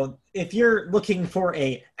again though, if you're looking for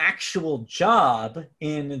a actual job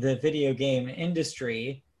in the video game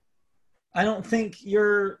industry, I don't think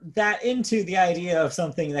you're that into the idea of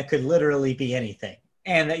something that could literally be anything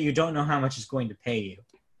and that you don't know how much is going to pay you.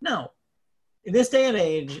 No. In this day and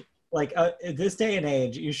age,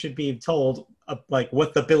 you should be told like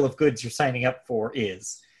what the bill of goods you're signing up for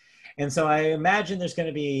is. And so I imagine there's going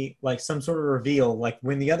to be like some sort of reveal, like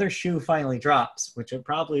when the other shoe finally drops, which it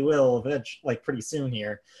probably will like pretty soon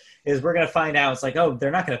here, is we're going to find out it's like, oh, they're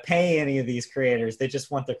not going to pay any of these creators. They just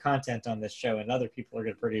want their content on this show and other people are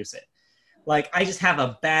going to produce it. Like, I just have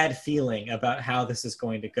a bad feeling about how this is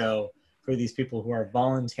going to go for these people who are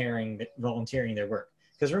volunteering their work.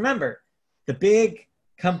 Because remember, the big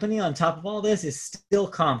company on top of all this is still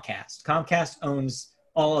Comcast. Comcast owns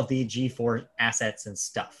all of the G4 assets and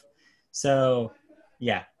stuff. So,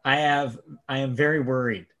 yeah, I am very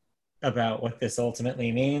worried about what this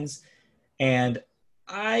ultimately means. And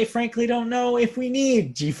I frankly don't know if we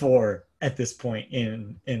need G4 at this point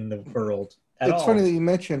in the world at all. It's funny that you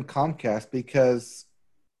mentioned Comcast because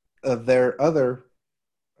their other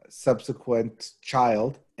subsequent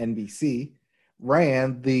child, NBC,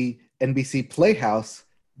 ran the NBC Playhouse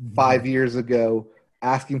 5 years ago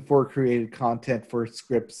asking for created content for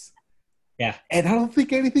scripts. Yeah. And I don't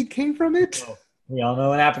think anything came from it. Oh, we all know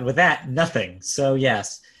what happened with that. Nothing. So,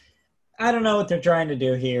 yes. I don't know what they're trying to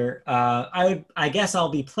do here. I guess I'll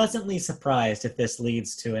be pleasantly surprised if this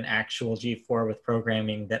leads to an actual G4 with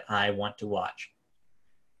programming that I want to watch.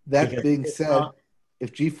 That being said,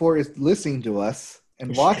 if G4 is listening to us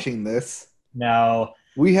and watching this, no,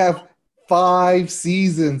 we have 5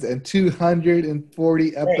 seasons and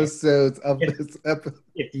 240 episodes of this episode.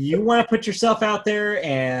 If you want to put yourself out there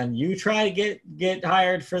and you try to get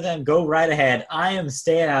hired for them, go right ahead. I am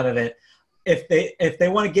staying out of it. If they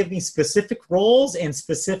want to give me specific roles and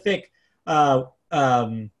specific pay,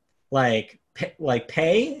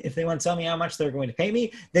 if they want to tell me how much they're going to pay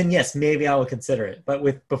me, then yes, maybe I will consider it.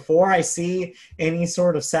 But before I see any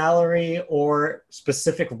sort of salary or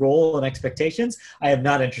specific role and expectations, I am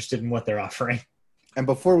not interested in what they're offering. And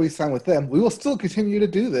before we sign with them, we will still continue to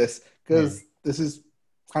do this because this is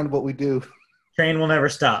kind of what we do. Train will never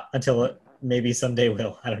stop until it maybe someday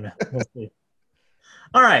will. I don't know. We'll see.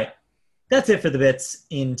 All right. That's it for the bits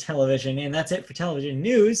in television, and that's it for television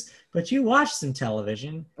news. But you watched some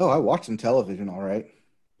television. Oh, I watched some television, all right.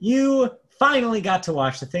 You finally got to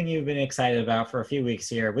watch the thing you've been excited about for a few weeks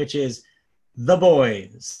here, which is The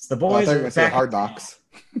Boys. The Boys are back. Hard Knocks.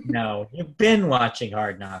 No, you've been watching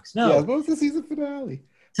Hard Knocks. No. Yeah, what was the season finale?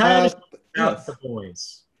 Time to talk about The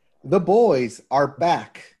Boys. The Boys are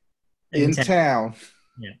back in town.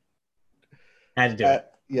 Yeah. Had to do it.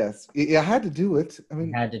 Yes, I had to do it. I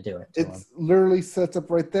mean, had to do it. It's literally sets up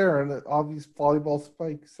right there, and an obvious volleyball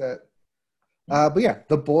spike set. But yeah,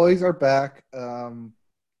 The Boys are back,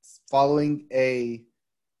 following a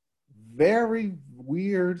very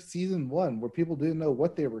weird season 1 where people didn't know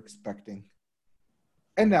what they were expecting,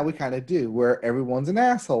 and now we kind of do, where everyone's an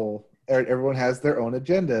asshole, everyone has their own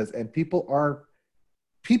agendas, and people are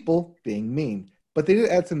people being mean. But they did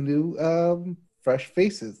add some new fresh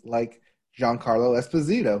faces like Giancarlo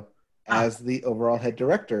Esposito as the overall head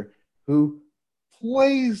director, who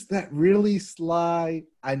plays that really sly,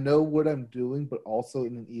 I know what I'm doing, but also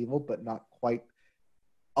in an evil, but not quite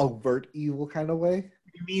overt evil kind of way.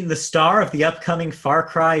 You mean the star of the upcoming Far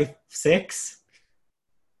Cry 6?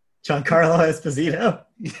 Giancarlo Esposito?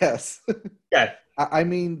 Yes. Yeah. I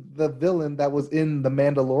mean, the villain that was in The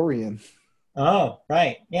Mandalorian. Oh,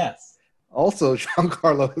 right. Yes. Also,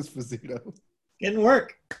 Giancarlo Esposito. Getting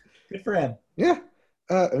work. Good for him. Yeah.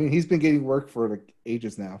 I mean, he's been getting work for like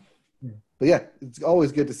ages now. Hmm. But yeah, it's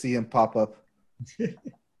always good to see him pop up.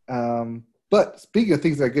 But speaking of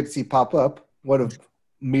things that are good to see pop up, one of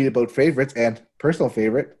Meet About favorites and personal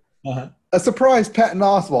favorite, a surprise Patton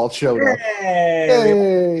Oswalt showed up.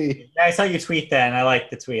 Hey! Yeah, I saw you tweet that, and I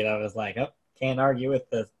liked the tweet. I was like, oh, can't argue with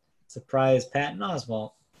the surprise Patton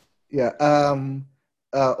Oswalt. Yeah,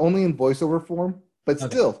 only in voiceover form, but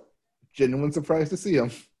still, genuine surprise to see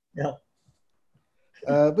him. Yeah.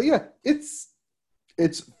 But yeah, it's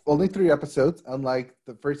only 3 episodes, unlike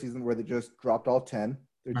the first season where they just dropped all 10.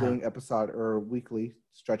 They're doing episode or weekly,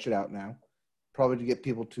 stretch it out now, probably to get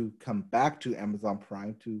people to come back to Amazon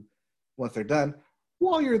Prime to once they're done.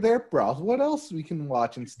 While you're there, browse what else we can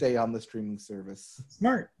watch and stay on the streaming service.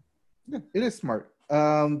 Smart. Yeah, it is smart.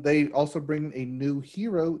 They also bring a new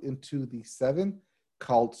hero into the 7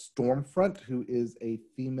 called Stormfront, who is a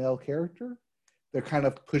female character. They're kind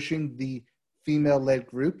of pushing the female-led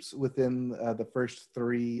groups within the first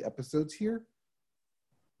 3 episodes here.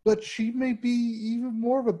 But she may be even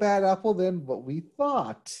more of a bad apple than what we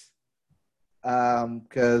thought.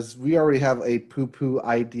 Because we already have a poo-poo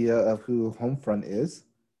idea of who Homefront is.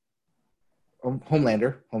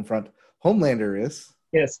 Homelander is.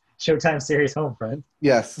 Yes, Showtime series Homefront.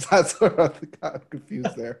 Yes, that's what I got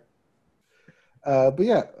confused there. But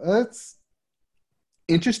yeah, that's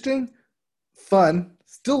interesting, fun,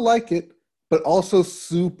 still like it, but also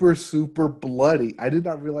super, super bloody. I did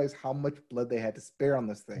not realize how much blood they had to spare on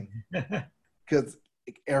this thing. Because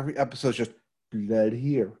every episode's just blood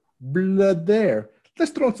here, blood there.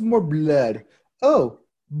 Let's throw in some more blood. Oh,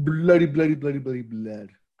 bloody, bloody, bloody, bloody blood.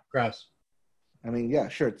 Gross. I mean, yeah,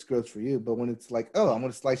 sure, it's gross for you, but when it's like, oh, I'm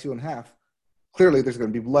going to slice you in half, clearly there's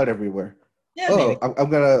going to be blood everywhere. Yeah, I'm going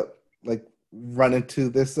to, like, run into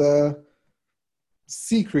this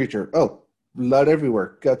sea creature. Oh, blood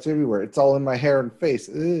everywhere, guts everywhere. It's all in my hair and face.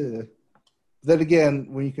 Ugh. Then again,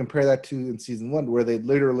 when you compare that to in season 1, where they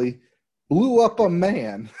literally blew up a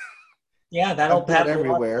man. Yeah, that'll have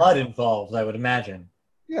everywhere. A lot of blood involved, I would imagine.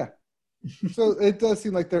 Yeah. So it does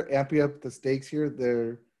seem like they're amping up the stakes here.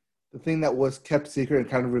 The thing that was kept secret and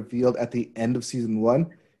kind of revealed at the end of season 1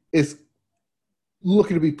 is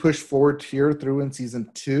looking to be pushed forward here through in season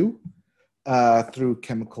 2 through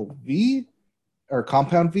Chemical V or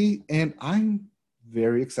Compound V, and I'm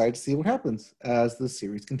very excited to see what happens as the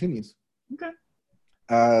series continues. Okay.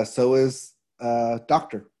 So is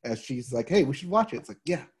Doctor, as she's like, hey, we should watch it. It's like,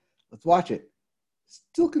 yeah, let's watch it.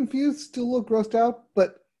 Still confused, still a little grossed out,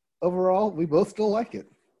 but overall, we both still like it.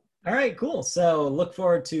 All right, cool. So look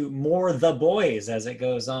forward to more The Boys as it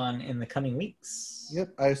goes on in the coming weeks.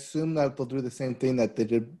 Yep, I assume that they'll do the same thing that they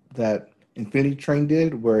did, that Infinity Train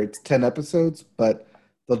did, where it's 10 episodes, but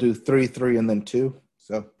they'll do 3, and then 2.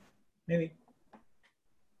 So maybe.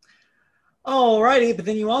 All righty, but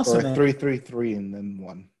then you also or 3, and then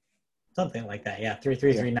 1. Something like that, yeah. 3,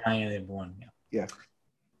 9, and then 1. Yeah.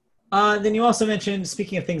 Then you also mentioned,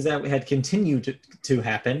 speaking of things that had continued to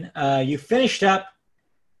happen, you finished up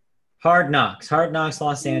Hard Knocks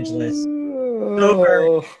Los Angeles.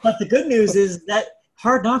 Over. But the good news is that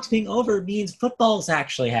Hard Knocks being over means football's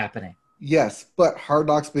actually happening. Yes, but Hard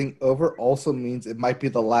Knocks being over also means it might be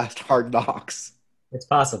the last Hard Knocks. It's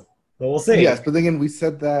possible, but we'll see. Yes, but again, we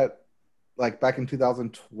said that like back in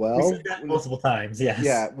 2012. We said that multiple times, yes.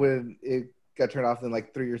 Yeah, when it got turned off, then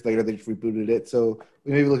like 3 years later, they just rebooted it. So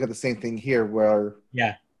we maybe look at the same thing here where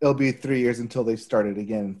it'll be 3 years until they start it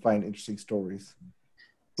again and find interesting stories.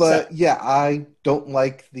 But yeah, I don't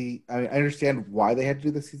like I understand why they had to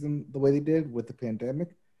do the season the way they did with the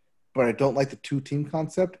pandemic, but I don't like the 2-team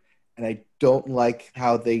concept, and I don't like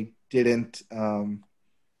how they didn't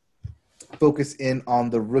focus in on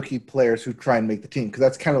the rookie players who try and make the team, because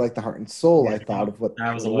that's kind of like the heart and soul, I thought, of what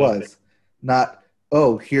it was. Not,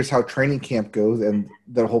 oh, here's how training camp goes and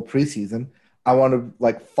the whole preseason. I want to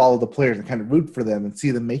like follow the players and kind of root for them and see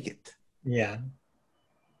them make it. Yeah.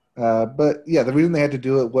 But yeah, the reason they had to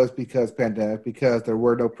do it was because pandemic, because there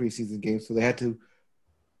were no preseason games, so they had to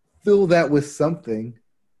fill that with something.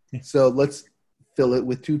 So let's fill it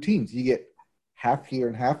with 2 teams. You get half here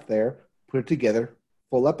and half there, put it together,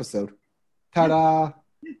 full episode. Ta-da!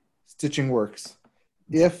 stitching works.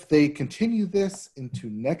 If they continue this into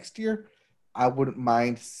next year, I wouldn't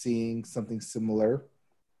mind seeing something similar,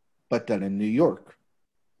 but done in New York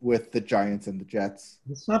with the Giants and the Jets.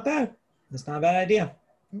 It's not bad. It's not a bad idea.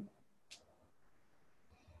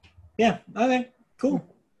 Yeah, okay, cool.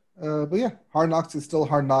 But yeah, Hard Knocks is still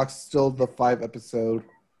Hard Knocks, still the 5-episode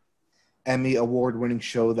Emmy award-winning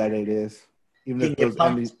show that it is. Even if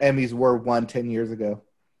those Emmys were won 10 years ago.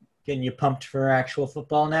 Getting you pumped for actual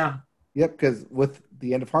football now? Yep, because with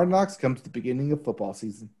the end of Hard Knocks comes the beginning of football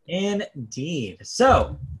season. Indeed.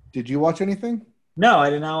 So, did you watch anything? No, I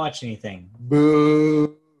did not watch anything.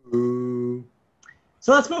 Boo.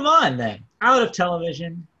 So let's move on then. Out of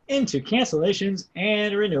television into cancellations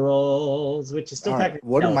and renewals, which is still technically.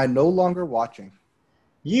 What am I no longer watching?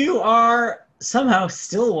 You are somehow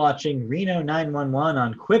still watching Reno 911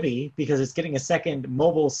 on Quibi because it's getting a second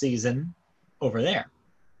mobile season over there.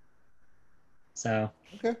 So,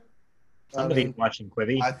 okay. Somebody's watching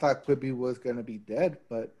Quibi. I thought Quibi was going to be dead,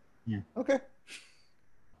 but yeah. Okay.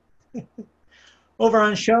 Over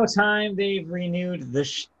on Showtime, they've renewed the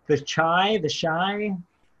Chi,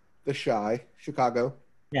 Chicago.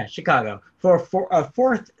 Yeah, Chicago for a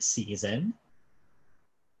fourth season.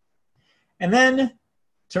 And then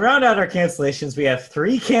to round out our cancellations, we have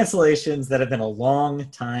 3 cancellations that have been a long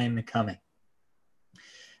time coming.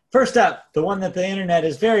 First up, the one that the internet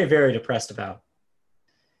is very, very depressed about.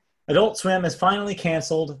 Adult Swim has finally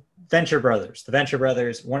canceled Venture Brothers. The Venture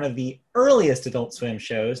Brothers, one of the earliest Adult Swim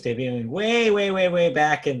shows, debuting way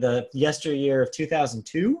back in the yesteryear of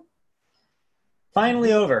 2002.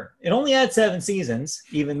 Finally over. It only had 7 seasons,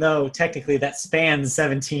 even though technically that spans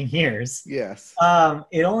 17 years. Yes.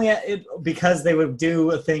 Because they would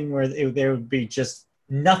do a thing where there would be just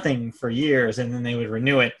nothing for years, and then they would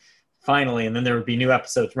renew it finally, and then there would be new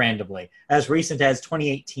episodes randomly. As recent as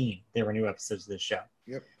 2018, there were new episodes of this show.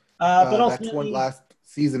 Yep. But that's one last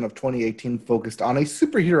season of 2018 focused on a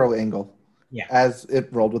superhero angle. Yeah. As it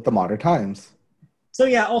rolled with the modern times. So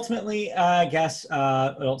yeah, ultimately, I guess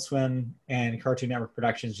Adult Swim and Cartoon Network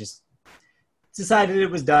Productions just decided it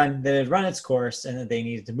was done, that it had run its course, and that they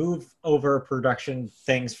needed to move over production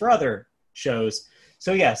things for other shows.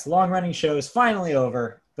 So yes, long-running shows finally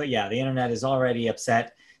over, but yeah, the internet is already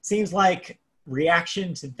upset. Seems like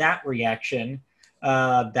reaction to that reaction,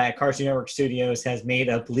 that Cartoon Network Studios has made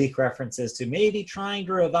oblique references to maybe trying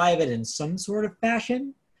to revive it in some sort of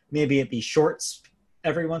fashion. Maybe it be shorts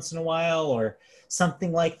every once in a while or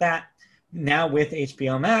something like that. Now with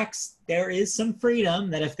HBO Max, there is some freedom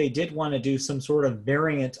that if they did want to do some sort of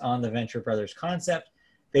variant on the Venture Brothers concept,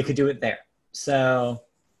 they could do it there. So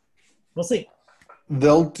we'll see.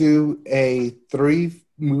 They'll do a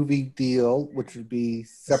 3-movie deal, which would be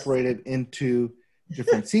separated into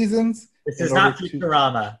different seasons. This is not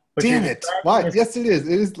Futurama. Damn it. Why? Yes, it is.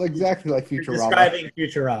 It is exactly like Futurama. You're describing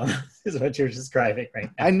Futurama is what you're describing right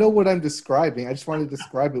now. I know what I'm describing. I just wanted to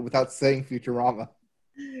describe it without saying Futurama.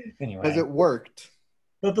 Anyway. Because it worked.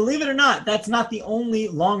 But believe it or not, that's not the only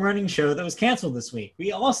long-running show that was canceled this week.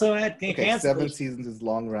 We also had canceled. 7 seasons is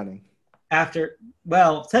long-running.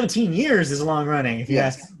 17 years is long-running, if you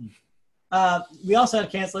ask me. We also had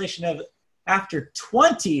a cancellation of after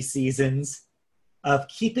 20 seasons of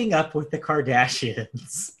Keeping Up with the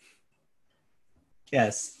Kardashians.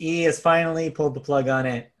 Yes, E has finally pulled the plug on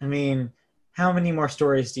it. I mean, how many more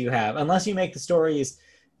stories do you have? Unless you make the stories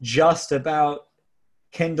just about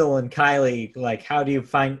Kendall and Kylie, like how do you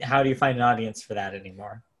find an audience for that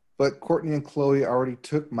anymore? But Courtney and Chloe already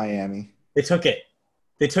took Miami. They took it.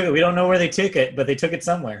 We don't know where they took it, but they took it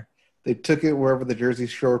somewhere. They took it wherever the Jersey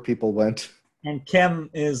Shore people went. And Kim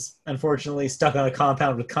is unfortunately stuck on a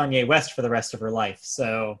compound with Kanye West for the rest of her life.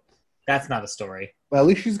 So that's not a story. Well, at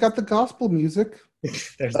least she's got the gospel music.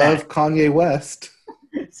 There's that. Of Kanye West.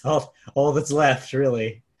 It's all that's left,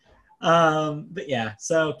 really. But yeah,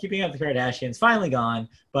 so Keeping Up with the Kardashians finally gone,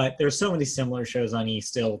 but there's so many similar shows on E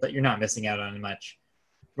still that you're not missing out on much.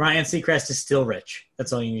 Ryan Seacrest is still rich.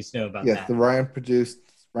 That's all you need to know about that. Yes, the Ryan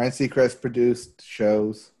Seacrest produced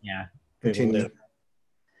shows. Yeah. Continue.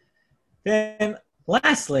 Then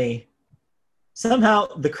lastly, somehow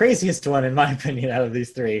the craziest one in my opinion out of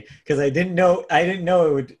these 3, because I didn't know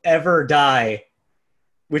it would ever die,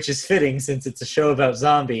 which is fitting since it's a show about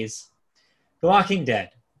zombies. The Walking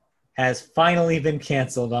Dead has finally been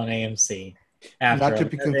canceled on AMC. Not to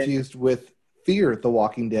be confused with Fear the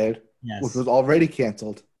Walking Dead, yes, which was already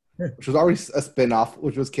canceled, which was already a spinoff,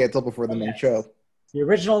 which was canceled before the main show. The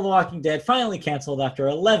original The Walking Dead finally canceled after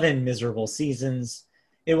 11 miserable seasons.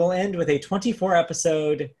 It will end with a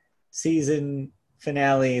 24-episode season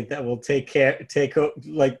finale that will take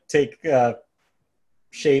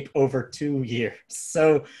shape over 2 years.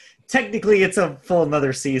 So technically it's a full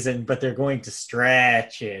another season, but they're going to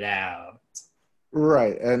stretch it out.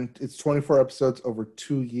 Right, and it's 24 episodes over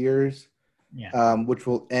 2 years, Yeah. which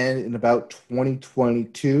will end in about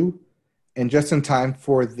 2022, and just in time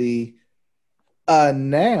for the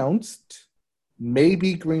announced,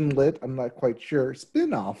 maybe greenlit, I'm not quite sure,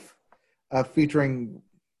 spin-off featuring,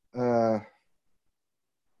 what's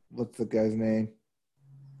the guy's name?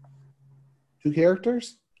 2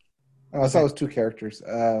 characters? Oh, I thought it was 2 characters.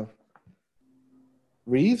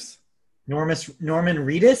 Reeves? Norman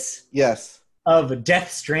Reedus Yes. of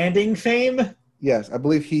Death Stranding fame. Yes, I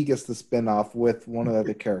believe he gets the spin-off with one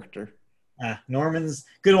other character.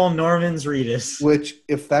 Good old Norman's Reedus. Which,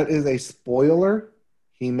 if that is a spoiler,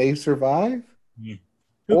 he may survive. Yeah.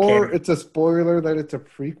 Or it's a spoiler that it's a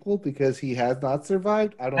prequel because he has not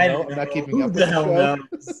survived. I don't know. I'm not keeping up with the hell show.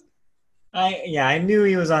 Knows? I knew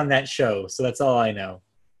he was on that show, so that's all I know.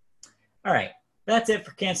 All right, that's it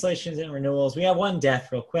for cancellations and renewals. We have one death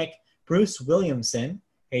real quick. Bruce Williamson,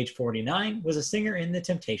 age 49, was a singer in The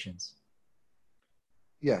Temptations.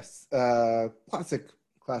 Yes,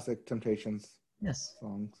 classic Temptations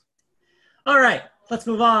songs. All right, let's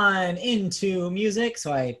move on into music.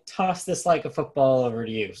 So I toss this like a football over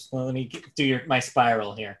to you. So let me do my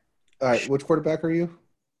spiral here. All right, which quarterback are you?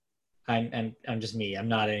 I'm just me. I'm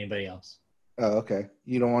not anybody else. Oh, okay.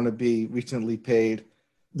 You don't want to be recently paid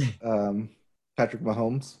Patrick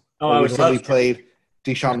Mahomes? Oh, I would love to. Played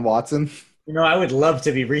Deshaun Watson? I would love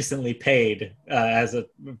to be recently paid as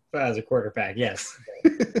a quarterback. Yes.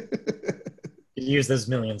 Use those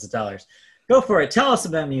millions of dollars. Go for it. Tell us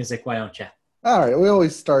about music, why don't you? All right. We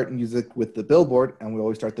always start music with the Billboard, and we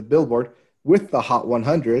always start the Billboard with the Hot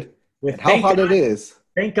 100. With how hot it is.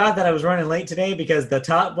 Thank God that I was running late today because the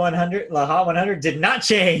Hot 100 did not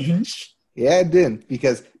change. Yeah, it didn't,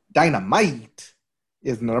 because Dynamite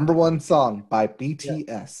is the number 1 song by BTS.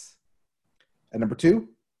 Yeah. At number 2,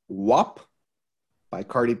 WAP by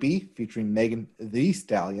Cardi B featuring Megan Thee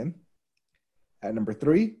Stallion. At number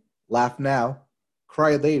 3, Laugh Now,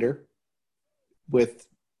 Cry Later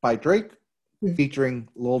by Drake featuring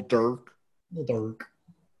Lil Durk.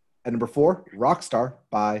 At number 4, Rockstar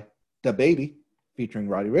by DaBaby featuring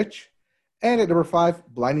Roddy Ricch. And at number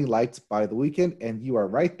 5, Blinding Lights by The Weeknd. And you are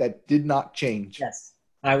right, that did not change. Yes.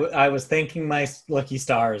 I was thanking my lucky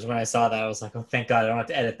stars when I saw that. I was like, oh, thank God, I don't have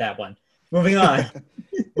to edit that one. Moving on.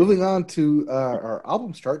 Moving on to our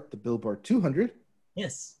album chart, the Billboard 200.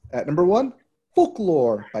 Yes. At number 1,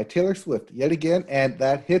 Folklore by Taylor Swift. Yet again, and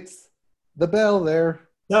that hits the bell there.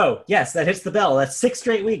 So, yes, that hits the bell. That's 6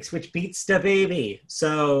 straight weeks, which beats DaBaby.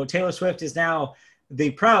 So Taylor Swift is now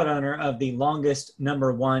the proud owner of the longest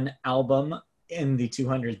number 1 album in the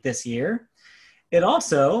 200 this year. It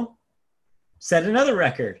also set another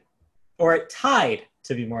record, or it tied,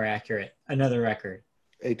 to be more accurate, another record.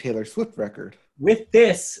 A Taylor Swift record. With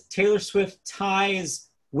this, Taylor Swift ties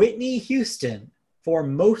Whitney Houston for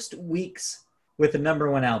most weeks with the number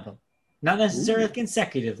 1 album. Not necessarily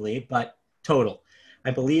consecutively, but total.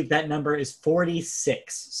 I believe that number is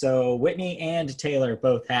 46. So Whitney and Taylor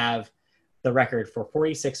both have the record for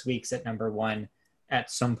 46 weeks at number 1 at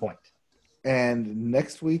some point. And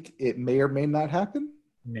next week, it may or may not happen.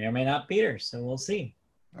 May or may not beat her, so we'll see.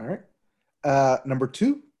 All right. Number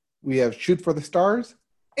 2, we have Shoot for the Stars,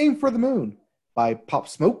 Aim for the Moon by Pop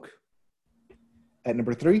Smoke. At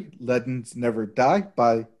number 3, Legends Never Die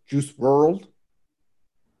by Juice WRLD.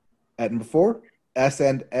 At number 4,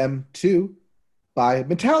 S&M 2 by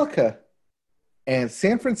Metallica. And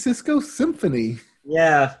San Francisco Symphony.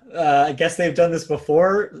 Yeah, I guess they've done this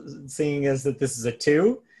before, seeing as that this is a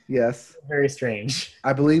 2. Yes. Very strange.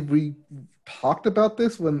 I believe we talked about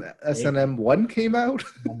this when S&M 1 came out.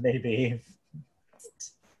 Maybe.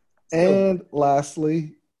 And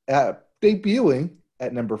lastly, debuting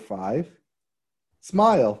at number 5,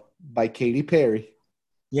 Smile by Katy Perry.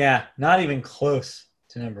 Yeah, not even close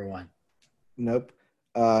to number 1. Nope.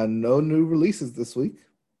 No new releases this week.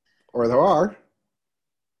 Or there are.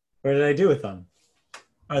 What did I do with them?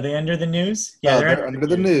 Are they under the news? Yeah, they're under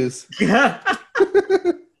the news.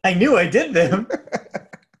 I knew I did them.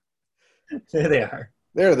 There they are.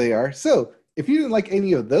 There they are. So, if you didn't like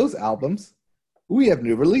any of those albums, we have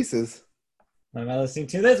new releases. What am I listening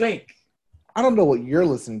to this week? I don't know what you're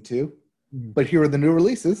listening to, but here are the new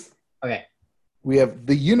releases. Okay. We have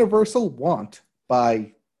The Universal Want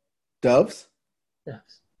by Doves.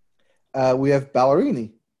 We have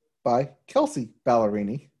Ballerini by Kelsea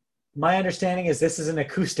Ballerini. My understanding is this is an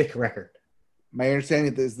acoustic record. My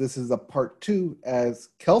understanding is this is a part 2 as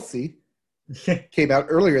Kelsea came out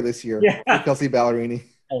earlier this year. Yeah. Kelsea Ballerini.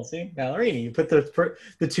 Kelsea Ballerini. You put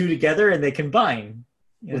the 2 together and they combine.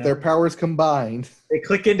 You With know, their powers combined. they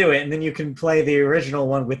click into it, and then you can play the original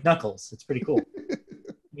one with Knuckles. It's pretty cool.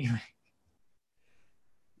 Anyway,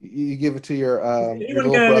 You give it to your anyone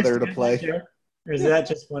little gonna brother to understand play. that joke? Or is Yeah.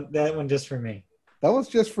 that one just for me? That was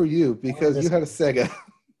just for you because you just, had a Sega.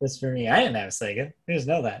 just for me. I didn't have a Sega. I just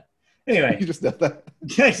know that. Anyway, You just know that.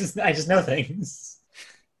 I just know things.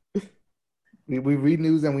 We read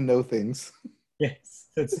news and we know things. Yes,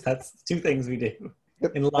 that's two things we do.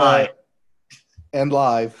 Yep. And lie. And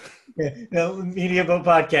live. Yeah, no, Media Boat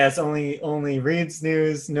Podcast only reads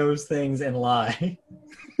news, knows things, and lie.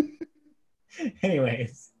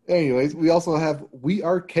 Anyways, We also have We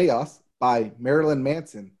Are Chaos by Marilyn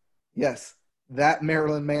Manson. Yes, that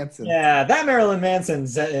Marilyn Manson. yeah, that Marilyn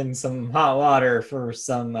Manson's in some hot water for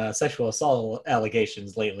some sexual assault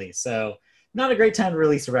allegations lately. So not a great time to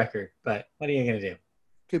release a record, but what are you gonna do?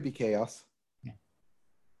 Could be chaos.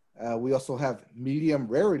 Yeah. We also have Medium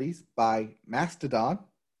Rarities by Mastodon.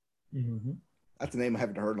 Mm-hmm. That's a name I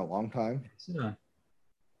haven't heard in a long time. So,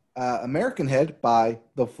 American Head by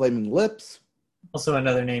The Flaming Lips. also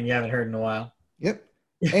another name you haven't heard in a while. Yep.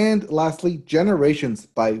 And lastly, Generations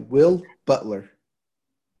by Will Butler.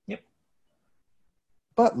 Yep.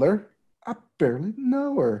 Butler? I barely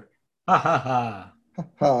know her. Ha ha ha.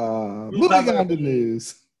 Moving on to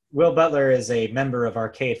news. Will Butler is a member of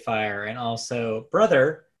Arcade Fire and also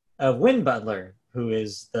brother of Win Butler, who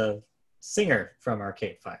is the singer from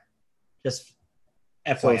Arcade Fire. Just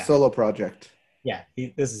FYI. So a solo project. Yeah,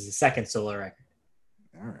 this is his second solo record.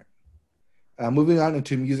 All right. Moving on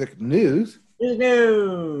into music news.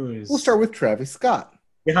 News. We'll start with Travis Scott.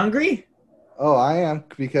 You hungry? Oh, I am,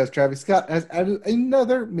 because Travis Scott has added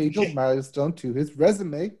another major milestone to his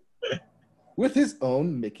resume with his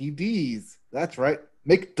own Mickey D's. That's right,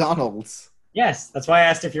 McDonald's. Yes, that's why I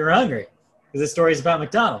asked if you were hungry, because this story is about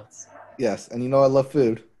McDonald's. Yes, and you know I love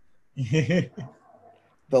food. The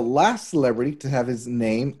last celebrity to have his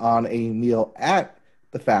name on a meal at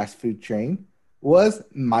the fast food chain was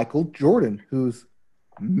Michael Jordan, whose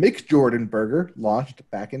McJordan burger launched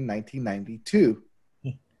back in 1992.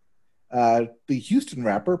 The Houston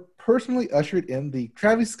rapper personally ushered in the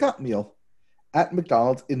Travis Scott meal at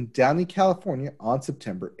McDonald's in Downey, California on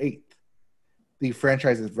September 8th. The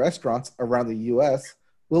franchise's restaurants around the U.S.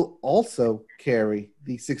 will also carry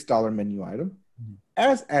the $6 menu item,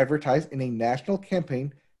 as advertised in a national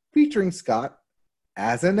campaign featuring Scott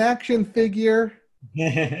as an action figure.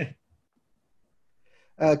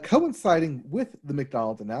 Coinciding with the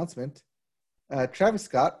McDonald's announcement, Travis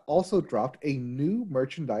Scott also dropped a new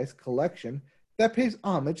merchandise collection that pays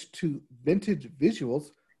homage to vintage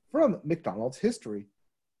visuals from McDonald's history.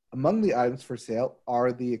 Among the items for sale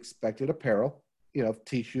are the expected apparel,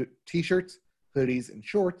 t-shirts, hoodies, and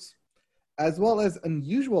shorts, as well as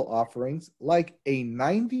unusual offerings like a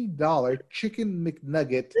 $90 Chicken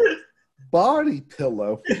McNugget body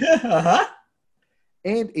pillow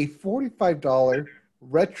and a $45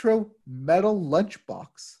 retro metal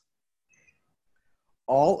lunchbox,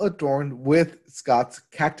 all adorned with Scott's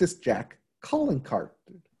Cactus Jack calling card.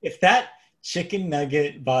 If that chicken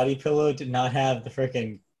nugget body pillow did not have the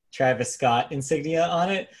freaking Travis Scott insignia on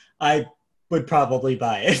it, I would probably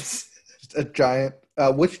buy it. Just a giant.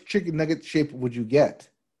 Which chicken nugget shape would you get?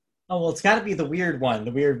 Oh, well, it's got to be the weird one,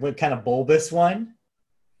 the weird kind of bulbous one.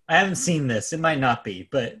 I haven't seen this. It might not be,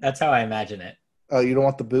 but that's how I imagine it. Oh, you don't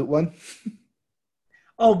want the boot one?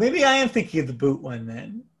 Oh, maybe I am thinking of the boot one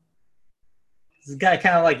then. It's got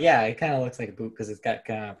kind of like, yeah, it kind of looks like a boot because it's got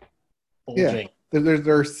kind of bulging. Yeah,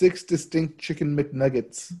 there are 6 distinct chicken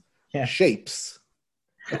McNuggets shapes,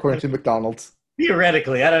 according to McDonald's.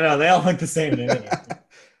 Theoretically, I don't know. They all look the same to me.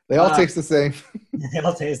 They all taste the same. They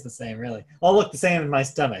all taste the same, really. All look the same in my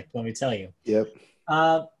stomach, let me tell you. Yep.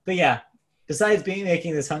 But yeah, besides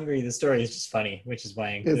making this hungry, the story is just funny, which is why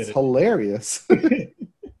I included it. It's hilarious.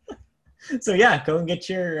 So yeah, go and get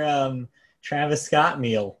your Travis Scott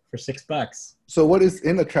meal for $6. So what is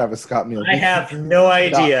in a Travis Scott meal? I have no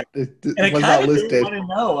idea. And I kind of want to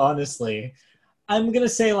know, honestly. I'm going to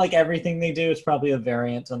say like everything they do is probably a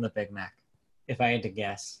variant on the Big Mac, if I had to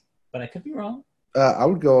guess. But I could be wrong. I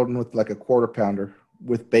would go in with like a quarter pounder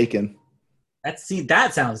with bacon.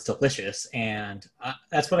 That sounds delicious, and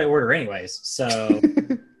that's what I order anyways. So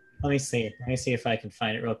let me see. Let me see if I can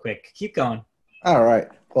find it real quick. Keep going. All right.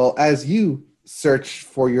 Well, as you search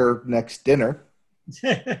for your next dinner, we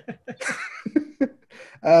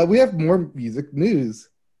have more music news,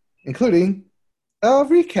 including a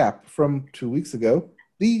recap from 2 weeks ago.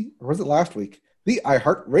 Or was it last week? The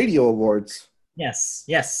iHeartRadio Awards. Yes.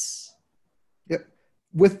 Yep.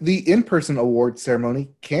 With the in-person award ceremony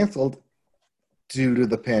canceled due to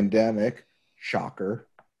the pandemic, shocker,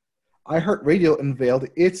 iHeartRadio unveiled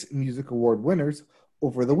its music award winners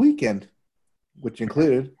over the weekend, which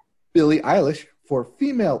included Billie Eilish for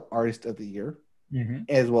Female Artist of the Year,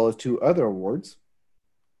 as well as 2 other awards.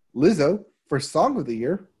 Lizzo for Song of the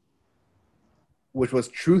Year, which was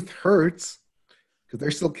Truth Hurts, because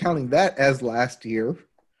they're still counting that as last year.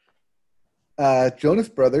 Jonas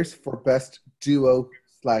Brothers for Best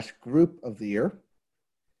Duo/Group of the Year.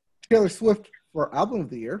 Taylor Swift for Album of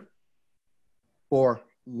the Year. For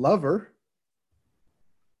Lover.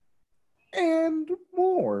 And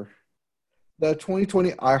more. The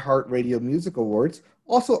 2020 iHeartRadio Music Awards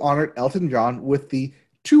also honored Elton John with the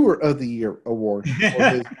Tour of the Year award for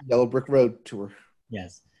his Yellow Brick Road tour.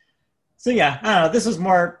 Yes. So yeah, I don't know. This was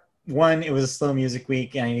more, one, it was a slow music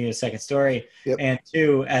week and I needed a second story. Yep. And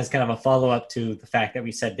 2, as kind of a follow-up to the fact that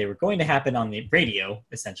we said they were going to happen on the radio,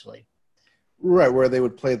 essentially. Right, where they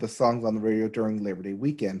would play the songs on the radio during Labor Day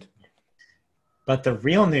weekend. But the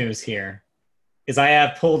real news here is I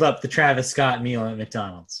have pulled up the Travis Scott meal at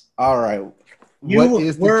McDonald's. All right.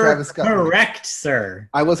 You were Travis Scott correct, sir.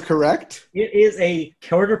 I was correct? It is a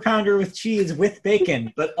quarter pounder with cheese with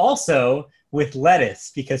bacon, but also with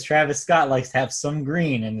lettuce, because Travis Scott likes to have some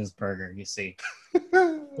green in his burger, you see.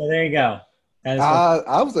 So there you go.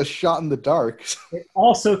 I was a shot in the dark. It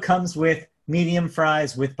also comes with medium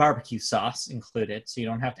fries with barbecue sauce included, so you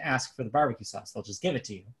don't have to ask for the barbecue sauce. They'll just give it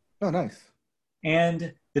to you. Oh, nice.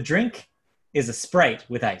 And the drink is a Sprite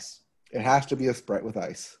with ice. It has to be a Sprite with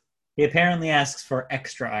ice. He apparently asks for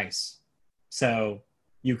extra ice. So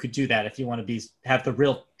you could do that if you want to have the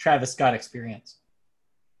real Travis Scott experience.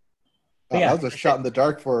 That was a shot in the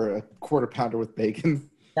dark for a quarter pounder with bacon.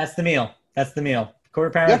 That's the meal.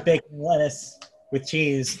 Quarter pounder with bacon and lettuce with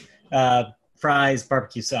cheese, fries,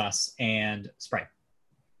 barbecue sauce, and Sprite.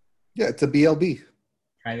 Yeah, it's a BLB.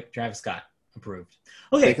 Travis Scott approved.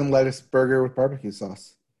 Okay. Bacon lettuce burger with barbecue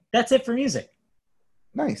sauce. That's it for music.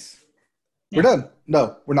 Nice. Yeah. We're done.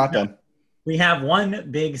 No, we're not done. We have one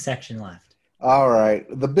big section left. All right.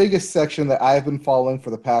 The biggest section that I've been following for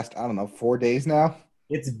the past, 4 days now.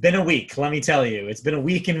 It's been a week, let me tell you. It's been a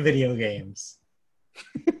week in video games.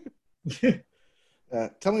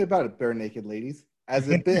 Tell me about it, Bare Naked Ladies. Has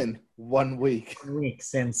it been 1 week? 1 week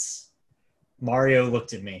since Mario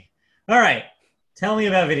looked at me. All right. Tell me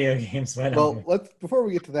about video games. Before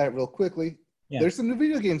we get to that real quickly, there's some new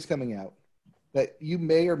video games coming out that you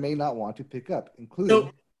may or may not want to pick up, including...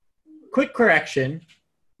 So, quick correction.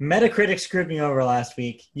 Metacritic screwed me over last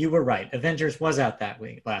week. You were right. Avengers was out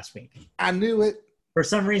last week. I knew it. For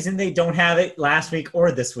some reason, they don't have it last week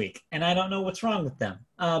or this week, and I don't know what's wrong with them.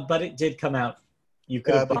 But it did come out. You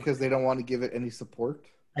could because they don't want to give it any support.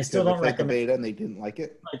 I still don't recommend the beta, and they didn't like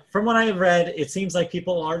it. From what I've read, it seems like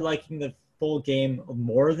people are liking the full game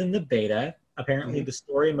more than the beta. Apparently, the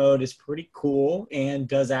story mode is pretty cool and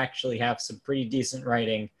does actually have some pretty decent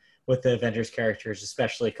writing with the Avengers characters,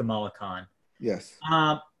 especially Kamala Khan. Yes.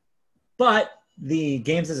 But the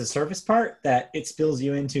games as a service part that it spills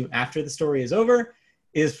you into after the story is over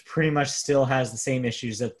is pretty much still has the same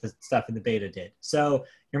issues that the stuff in the beta did. So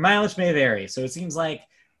your mileage may vary. So it seems like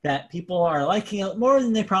that people are liking it more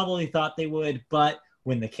than they probably thought they would. But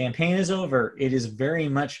when the campaign is over, it is very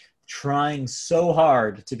much trying so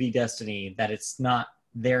hard to be Destiny that it's not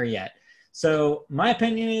there yet. So my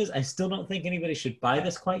opinion is I still don't think anybody should buy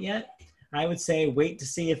this quite yet. I would say wait to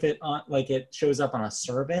see if it shows up on a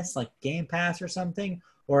service like Game Pass or something,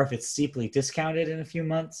 or if it's steeply discounted in a few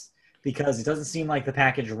months, because it doesn't seem like the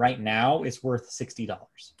package right now is worth $60.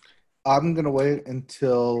 I'm going to wait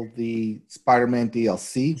until the Spider-Man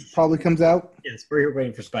DLC probably comes out. Yes, we're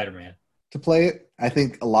waiting for Spider-Man to play it. I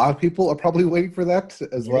think a lot of people are probably waiting for that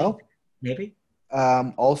as well. Maybe.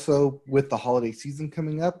 Also, with the holiday season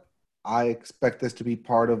coming up, I expect this to be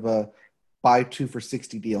part of a buy 2 for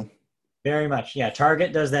 $60 deal. Very much. Yeah,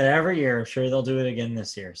 Target does that every year. I'm sure they'll do it again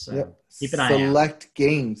this year. So keep an eye out. Select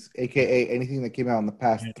games, a.k.a. anything that came out in the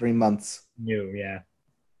past 3 months. New, yeah.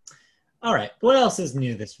 All right. What else is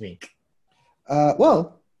new this week?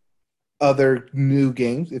 Other new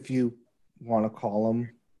games, if you want to call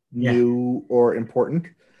them new or important.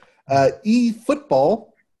 eFootball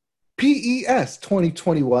PES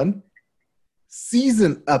 2021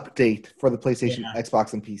 season update for the PlayStation,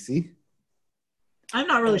 Xbox, and PC. I'm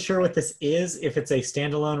not really sure what this is, if it's a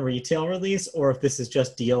standalone retail release or if this is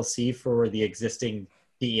just DLC for the existing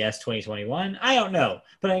PES 2021. I don't know,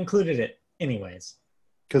 but I included it anyways.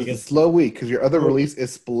 Because it's a slow week, because your other release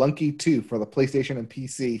is Spelunky 2 for the PlayStation and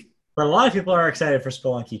PC. But a lot of people are excited for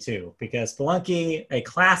Spelunky 2, because Spelunky, a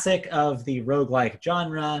classic of the roguelike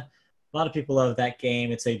genre, a lot of people love that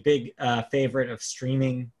game. It's a big favorite of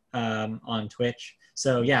streaming on Twitch.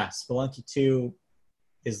 So yeah, Spelunky 2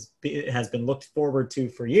 has been looked forward to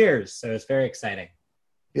for years. So it's very exciting.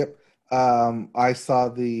 Yep. I saw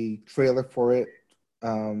the trailer for it,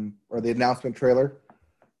 or the announcement trailer,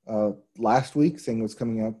 last week, saying it was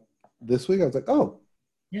coming out this week. I was like, oh,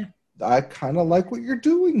 yeah, I kind of like what you're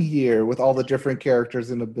doing here with all the different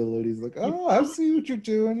characters and abilities. Like, oh, I see what you're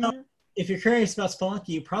doing here. If you're curious about Spelunky,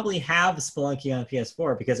 you probably have Spelunky on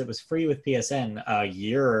PS4 because it was free with PSN a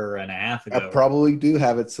year and a half ago. I probably do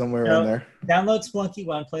have it somewhere in there. Download Spelunky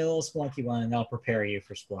 1, play a little Spelunky 1, and they'll prepare you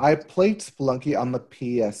for Spelunky. I played Spelunky on the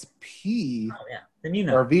PSP. Oh, yeah. Then you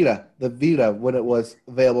know. Or Vita. The Vita, when it was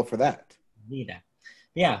available for that. Vita.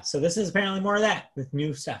 Yeah, so this is apparently more of that with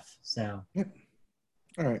new stuff. So. Yep.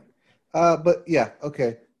 All right. But yeah,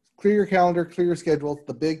 okay. Clear your calendar, clear your schedule.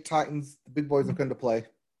 The big Titans, the big boys are going to play.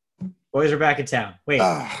 Boys are back in town. Wait.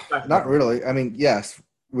 Not really. I mean, yes,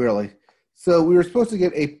 really. So we were supposed to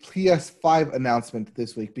get a PS5 announcement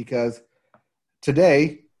this week because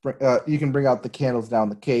today, you can bring out the candles down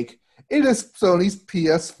the cake. It is Sony's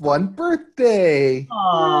PS1 birthday.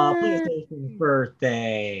 Aw, PlayStation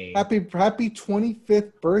birthday. Happy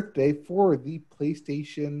 25th birthday for the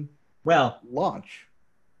PlayStation launch.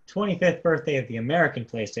 25th birthday of the American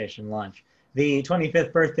PlayStation launch. The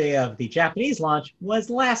 25th birthday of the Japanese launch was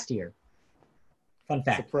last year. Fun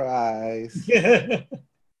fact. Surprise.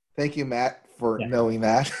 Thank you, Matt, for knowing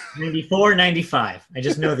that. 94, 95. I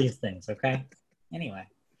just know these things, okay? Anyway.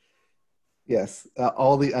 Yes,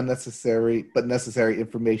 all the unnecessary but necessary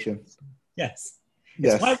information. Yes.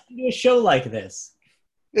 Yes. It's why we do a show like this.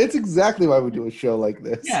 It's exactly why we do a show like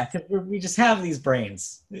this. Yeah, because we just have these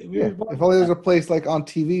brains. If only there's a place like on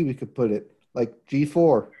TV we could put it, like G4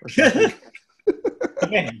 or something.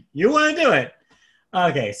 Okay, you want to do it.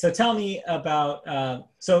 Okay, so tell me about...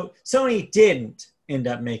 so Sony didn't end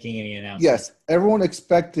up making any announcements. Yes, everyone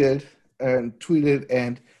expected and tweeted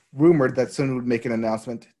and rumored that Sony would make an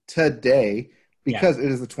announcement today because it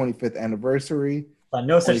is the 25th anniversary. But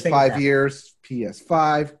no such thing. 25 years,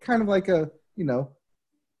 PS5, kind of like a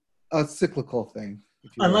cyclical thing.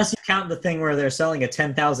 Unless you count the thing where they're selling a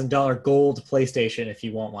 $10,000 gold PlayStation if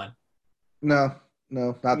you want one. No,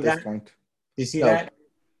 not at this point. Did you see that?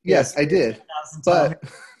 Yes, I did. But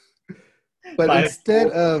instead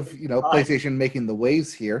of PlayStation making the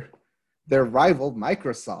waves here, their rival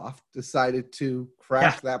Microsoft decided to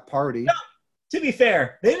crash that party. No, to be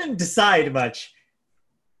fair, they didn't decide much.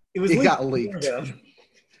 It got leaked.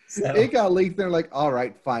 So. It got leaked. They're like, all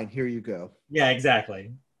right, fine, here you go. Yeah,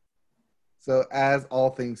 exactly. So as all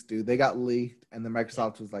things do, they got leaked, and then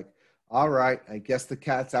Microsoft was like, all right, I guess the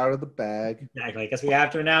cat's out of the bag. Exactly. I guess we have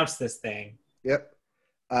to announce this thing. Yep.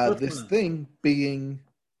 This thing being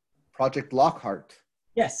Project Lockhart.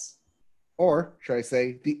 Yes. Or should I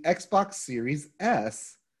say the Xbox Series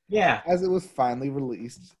S. Yeah. As it was finally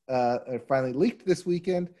released, finally leaked this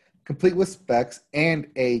weekend, complete with specs and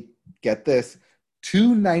a, get this,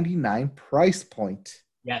 $299 price point.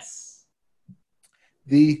 Yes.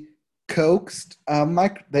 This coaxed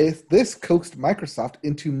Microsoft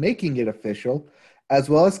into making it official, as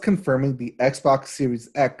well as confirming the Xbox Series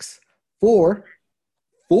X for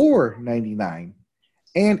 $499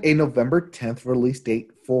 and a November 10th release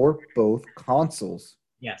date for both consoles.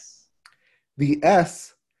 Yes. The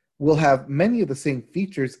S will have many of the same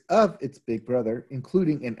features of its big brother,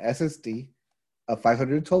 including an SSD of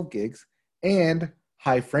 512 gigs and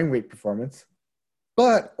high frame rate performance,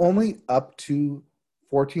 but only up to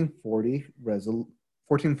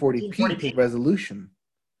 1440p resolution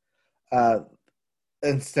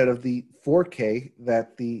instead of the 4K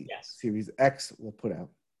that the Series X will put out.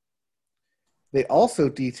 They also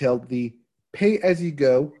detailed the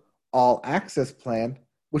pay-as-you-go all-access plan,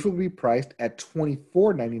 which will be priced at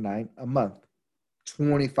 $24.99 a month,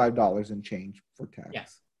 $25 and change for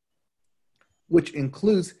tax, which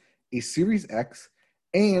includes a Series X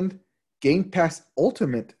and Game Pass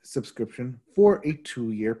Ultimate subscription for a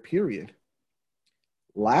 2-year period.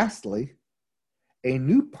 Lastly, a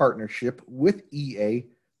new partnership with EA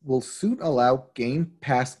will soon allow Game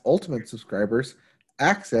Pass Ultimate subscribers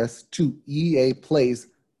access to EA Play's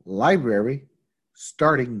library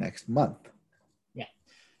starting next month. Yeah.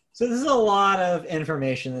 So this is a lot of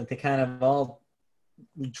information that they kind of all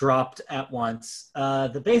dropped at once.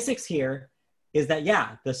 The basics here is that,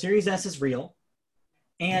 the Series S is real,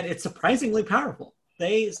 and it's surprisingly powerful.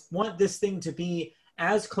 They want this thing to be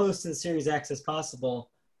as close to the Series X as possible,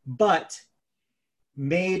 but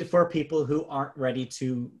made for people who aren't ready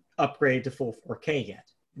to upgrade to full 4K yet.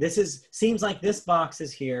 Seems like this box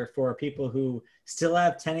is here for people who still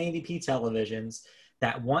have 1080p televisions,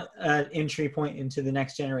 that want an entry point into the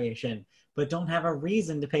next generation, but don't have a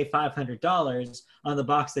reason to pay $500 on the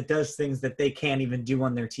box that does things that they can't even do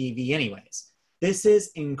on their TV anyways. This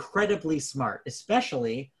is incredibly smart,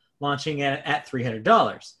 especially launching at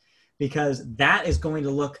 $300, because that is going to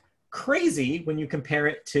look crazy when you compare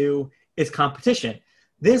it to its competition.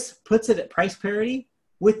 This puts it at price parity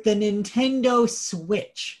with the Nintendo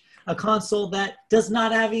Switch, a console that does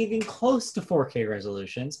not have even close to 4K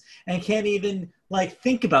resolutions and can't even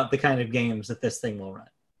think about the kind of games that this thing will run.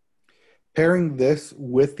 Pairing this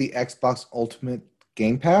with the Xbox Ultimate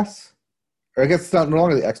Game Pass, or I guess it's not no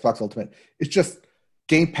longer the Xbox Ultimate, it's just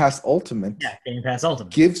Game Pass Ultimate. Yeah, Game Pass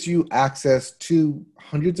Ultimate. Gives you access to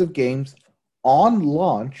hundreds of games on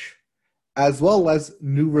launch, as well as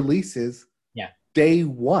new releases day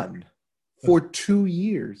one for 2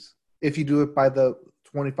 years if you do it by the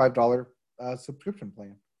 $25 subscription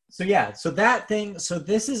plan. So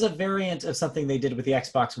this is a variant of something they did with the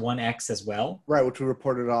Xbox One X as well. Right, which we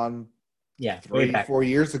reported on 3-4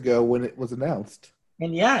 years ago when it was announced.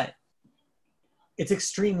 And it's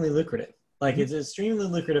extremely lucrative. It's an extremely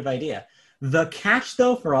lucrative idea. The catch,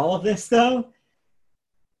 though, for all of this, though,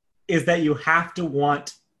 is that you have to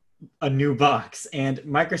want a new box. And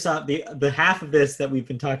Microsoft, the half of this that we've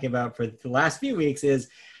been talking about for the last few weeks is,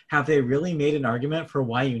 have they really made an argument for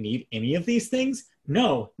why you need any of these things?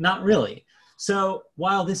 No, not really. So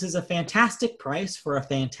while this is a fantastic price for a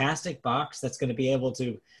fantastic box that's going to be able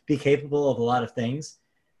to be capable of a lot of things,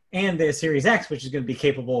 and the Series X, which is going to be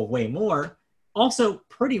capable of way more, also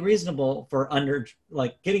pretty reasonable for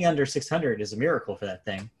getting under 600 is a miracle for that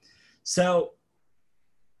thing. So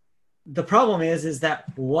the problem is that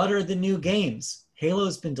what are the new games?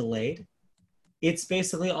 Halo's been delayed. It's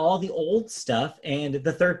basically all the old stuff and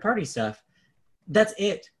the third-party stuff. That's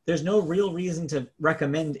it. There's no real reason to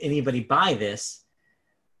recommend anybody buy this.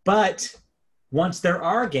 But once there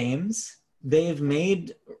are games, they've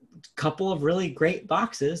made a couple of really great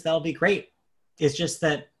boxes. That'll be great. It's just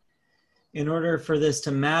that in order for this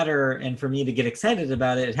to matter and for me to get excited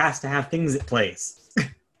about it, it has to have things it plays.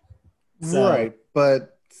 Right,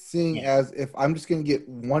 but seeing as if I'm just going to get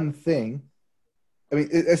one thing, I mean,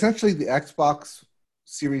 essentially the Xbox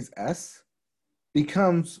Series S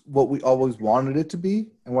becomes what we always wanted it to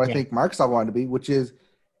be and what I think Microsoft wanted it to be, which is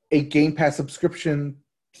a Game Pass subscription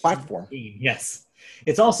platform. Yes.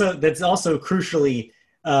 That's also crucially,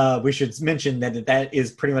 we should mention that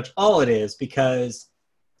is pretty much all it is, because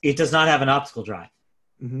it does not have an optical drive.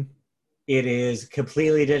 Mm-hmm. It is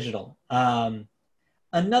completely digital.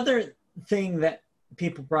 Another thing that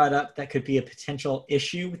people brought up that could be a potential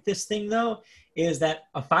issue with this thing, though, is that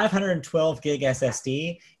a 512 gig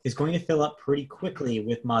SSD is going to fill up pretty quickly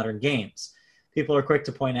with modern games. People are quick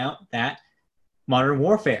to point out that Modern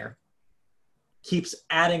Warfare keeps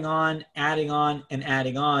adding on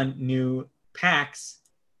new packs.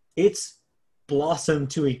 It's blossomed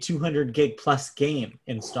to a 200 gig plus game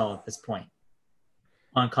install at this point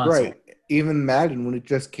on console. Right. Even Madden, when it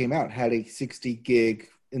just came out, had a 60 gig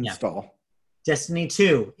install. Yeah. Destiny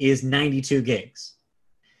 2 is 92 gigs.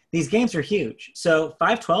 These games are huge. So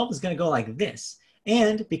 512 is going to go like this.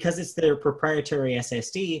 And because it's their proprietary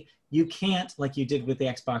SSD, you can't, like you did with the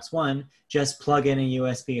Xbox One, just plug in a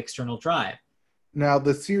USB external drive. Now,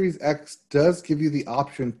 the Series X does give you the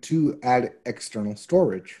option to add external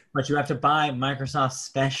storage. But you have to buy Microsoft's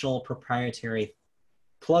special proprietary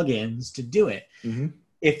plugins to do it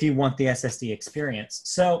if you want the SSD experience.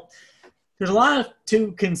 So there's a lot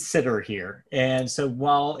to consider here. And so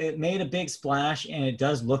while it made a big splash and it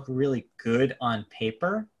does look really good on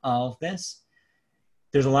paper, all of this,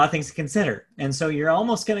 there's a lot of things to consider. And so you're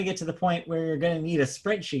almost going to get to the point where you're going to need a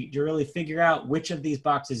spreadsheet to really figure out which of these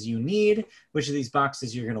boxes you need, which of these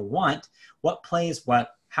boxes you're going to want, what plays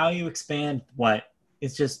what, how you expand what.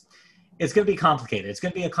 It's going to be complicated. It's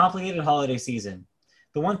going to be a complicated holiday season.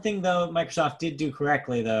 The one thing, though, Microsoft did do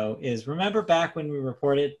correctly, though, is remember back when we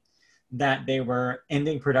reported that they were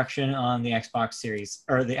ending production on the Xbox Series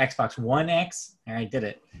or the Xbox One X. I did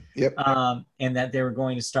it. Yep. And that they were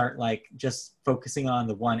going to start just focusing on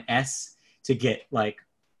the One S to get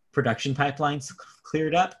production pipelines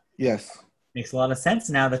cleared up. Yes. Makes a lot of sense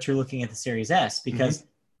now that you're looking at the Series S, because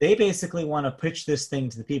they basically want to pitch this thing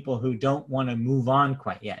to the people who don't want to move on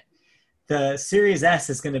quite yet. The Series S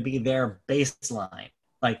is going to be their baseline.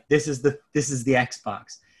 This is the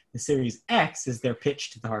Xbox. The Series X is their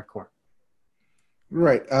pitch to the hardcore.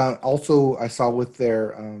 Right. Also, I saw with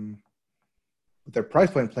their price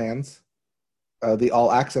point plans, the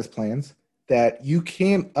all access plans, that you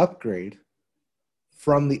can upgrade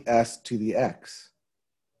from the S to the X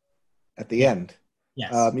at the end.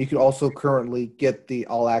 Yes. You can also currently get the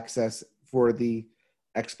all access for the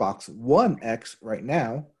Xbox One X right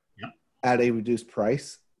now Yep. at a reduced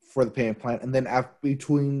price for the payment plan. And then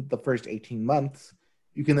between the first 18 months,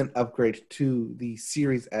 you can then upgrade to the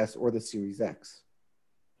Series S or the Series X.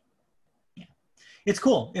 Yeah. It's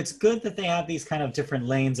cool. It's good that they have these kind of different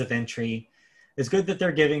lanes of entry. It's good that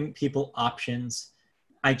they're giving people options.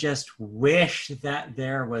 I just wish that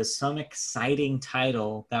there was some exciting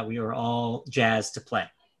title that we were all jazzed to play.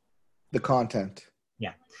 The content.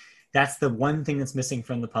 Yeah. That's the one thing that's missing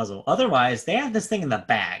from the puzzle. Otherwise, they have this thing in the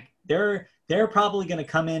bag. They're probably going to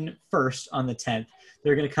come in first on the 10th.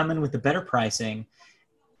 They're going to come in with the better pricing.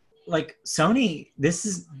 Like Sony, this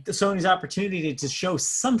is Sony's opportunity to show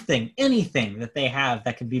something, anything that they have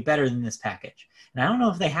that could be better than this package. And I don't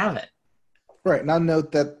know if they have it. Right. Now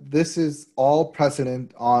note that this is all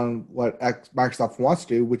precedent on what Microsoft wants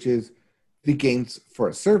to do, which is the games for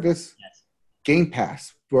a service, Yes. Game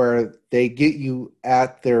Pass, where they get you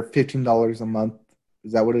at their $15 a month.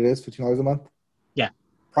 Is that what it is? $15 a month? Yeah.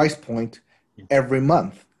 Price point every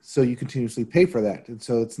month. So you continuously pay for that. And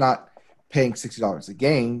so it's not paying $60 a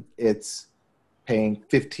game. It's paying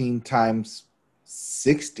 15 times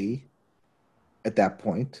 60 at that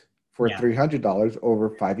point for $300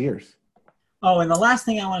 over 5 years. Oh, and the last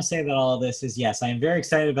thing I want to say about all of this is, yes, I am very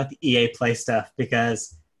excited about the EA Play stuff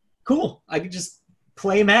because, cool, I could just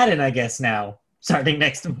play Madden, I guess, now, starting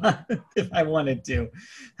next month if I wanted to.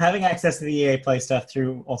 Having access to the EA Play stuff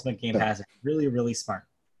through Ultimate Game Pass is really, really smart.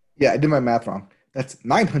 Yeah, I did my math wrong. That's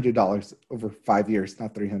 $900 over 5 years,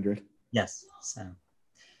 not $300. Yes. So,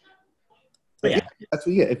 but yeah, that's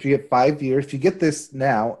what you get. If you get 5 years, if you get this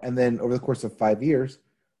now, and then over the course of 5 years,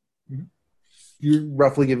 you're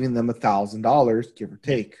roughly giving them $1,000, give or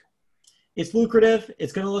take. It's lucrative.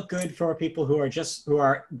 It's going to look good for people who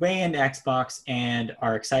are way into Xbox and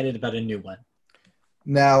are excited about a new one.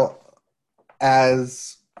 Now,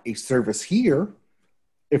 as a service here,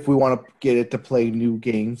 if we want to get it to play new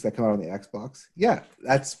games that come out on the Xbox, yeah,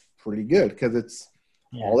 that's pretty good because it's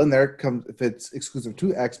all in there. If it's exclusive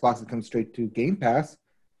to Xbox, it comes straight to Game Pass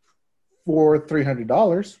for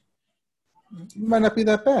 $300. It might not be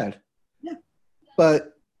that bad. Yeah.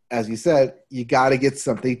 But as you said, you got to get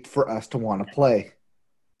something for us to want to play.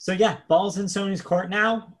 So yeah, ball's in Sony's court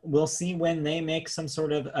now. We'll see when they make some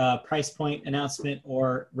sort of price point announcement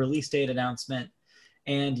or release date announcement.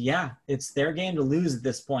 And yeah, it's their game to lose at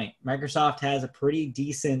this point. Microsoft has a pretty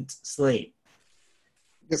decent slate.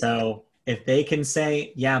 Yep. So if they can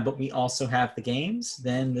say, yeah, but we also have the games,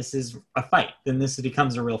 then this is a fight. Then this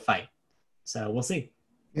becomes a real fight. So we'll see.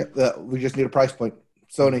 Yeah, we just need a price point.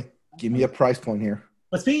 Sony, give me a price point here.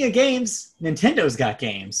 But speaking of games, Nintendo's got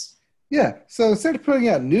games. Yeah, so instead of putting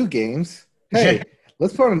out new games, hey,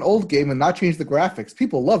 let's put on an old game and not change the graphics.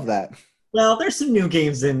 People love that. Well, there's some new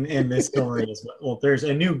games in this story as well. Well, there's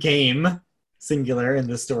a new game, singular, in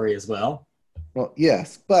this story as well. Well,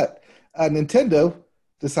 yes, but Nintendo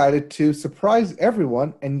decided to surprise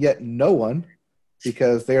everyone and yet no one,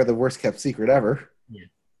 because they are the worst kept secret ever,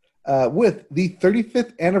 with the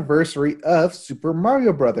 35th anniversary of Super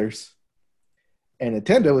Mario Brothers. And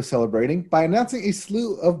Nintendo is celebrating by announcing a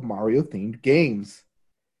slew of Mario-themed games,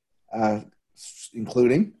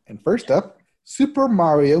 including, and first up, Super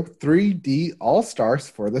Mario 3D All-Stars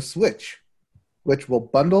for the Switch, which will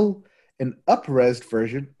bundle an up-resed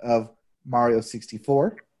version of Mario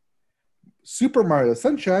 64, Super Mario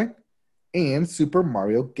Sunshine, and Super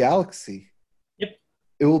Mario Galaxy. Yep.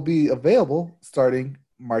 It will be available starting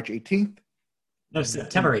March 18th. No,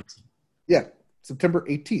 September 18th. Yeah, September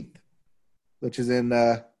 18th, which is in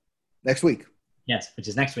next week. Yes, which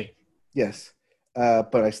is next week. Yes.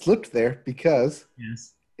 But I slipped there because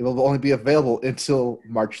it will only be available until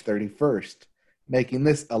March 31st, making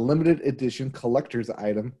this a limited edition collector's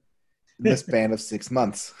item in the span of 6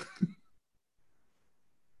 months.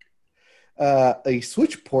 A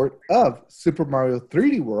Switch port of Super Mario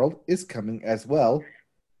 3D World is coming as well,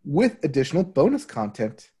 with additional bonus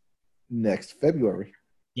content next February.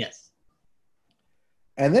 Yes.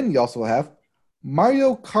 And then you also have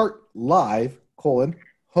Mario Kart Live,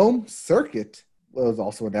 Home Circuit was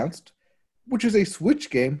also announced, which is a Switch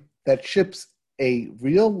game that ships a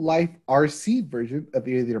real-life RC version of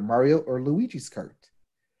either Mario or Luigi's Kart.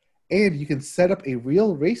 And you can set up a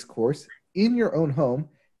real race course in your own home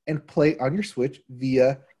and play on your Switch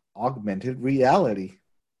via augmented reality.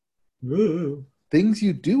 Ooh. Things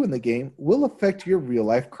you do in the game will affect your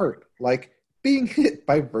real-life kart, like being hit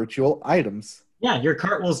by virtual items. Yeah, your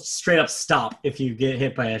cart will straight up stop if you get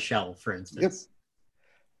hit by a shell, for instance.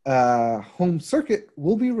 Yep. Home Circuit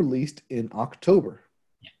will be released in October.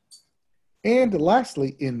 Yeah. And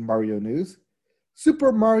lastly, in Mario news,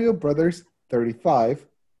 Super Mario Bros. 35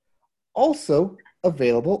 also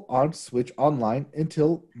available on Switch Online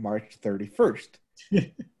until March 31st,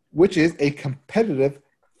 which is a competitive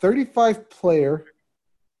 35-player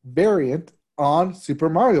variant on Super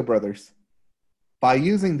Mario Brothers. By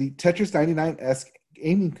using the Tetris 99-esque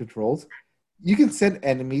aiming controls, you can send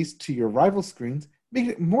enemies to your rival screens,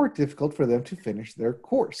 making it more difficult for them to finish their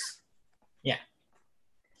course. Yeah.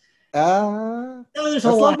 That's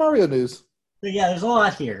a lot of Mario news. Yeah, there's a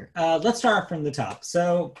lot here. Let's start from the top.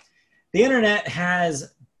 So the internet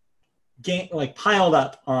has piled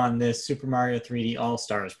up on this Super Mario 3D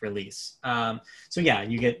All-Stars release. So yeah,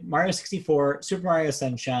 you get Mario 64, Super Mario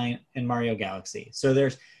Sunshine, and Mario Galaxy.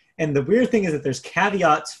 And the weird thing is that there's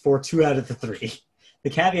caveats for 2 out of the 3. The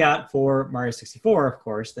caveat for Mario 64, of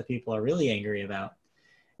course, that people are really angry about,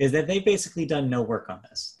 is that they've basically done no work on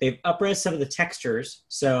this. They've up-res some of the textures,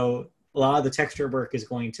 so a lot of the texture work is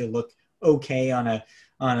going to look okay on an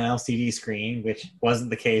LCD screen, which wasn't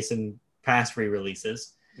the case in past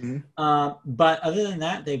re-releases. Mm-hmm. But other than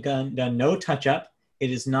that, they've done no touch-up.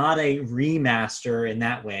 It is not a remaster in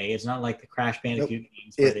that way. It's not like the Crash Bandicoot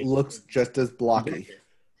games. It looks just as blocky.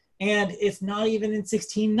 And it's not even in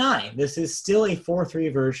 16.9. This is still a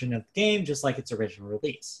 4.3 version of the game, just like its original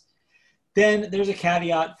release. Then there's a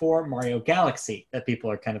caveat for Mario Galaxy that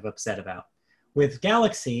people are kind of upset about. With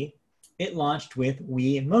Galaxy, it launched with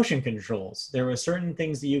Wii motion controls. There were certain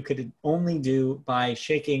things that you could only do by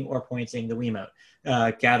shaking or pointing the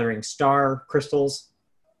Wiimote, gathering star crystals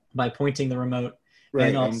by pointing the remote, right,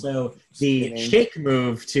 and also the shake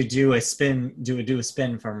move to do a spin, do a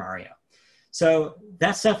spin for Mario. So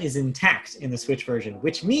that stuff is intact in the Switch version,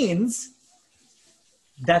 which means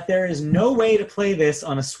that there is no way to play this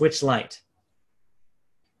on a Switch Lite.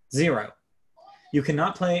 0. You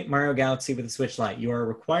cannot play Mario Galaxy with a Switch Lite. You are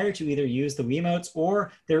required to either use the Wiimotes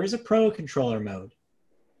or there is a Pro Controller mode.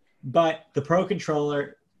 But the Pro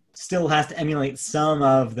Controller still has to emulate some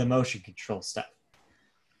of the motion control stuff.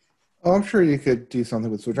 Oh, I'm sure you could do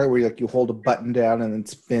something with Switch, right? Where you hold a button down and then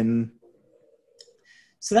spin.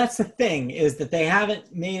 So that's the thing, is that they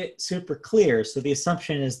haven't made it super clear. So the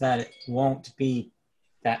assumption is that it won't be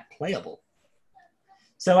that playable.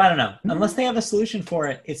 So I don't know. Unless they have a solution for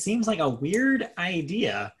it, it seems like a weird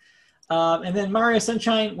idea. And then Mario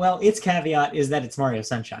Sunshine, well, its caveat is that it's Mario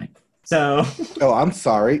Sunshine. So. Oh, I'm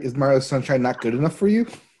sorry. Is Mario Sunshine not good enough for you?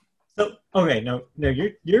 So okay, no,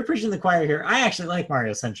 you're preaching to the choir here. I actually like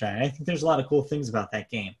Mario Sunshine. I think there's a lot of cool things about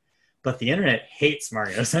that game, but the internet hates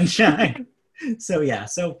Mario Sunshine. So yeah,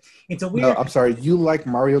 so it's a weird. No, I'm sorry. You like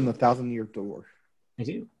Mario and the Thousand-Year Door. I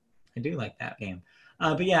do like that game.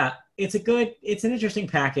 But yeah, it's an interesting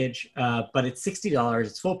package. But it's $60.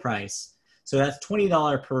 It's full price, so that's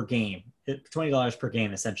 $20 per game. $20 per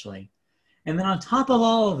game essentially. And then on top of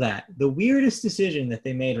all of that, the weirdest decision that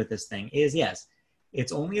they made with this thing is, yes,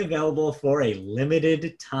 it's only available for a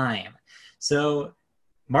limited time. So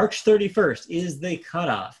March 31st is the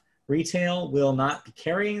cutoff. Retail will not be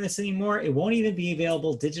carrying this anymore. It won't even be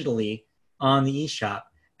available digitally on the eShop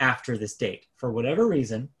after this date. For whatever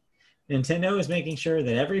reason, Nintendo is making sure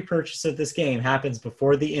that every purchase of this game happens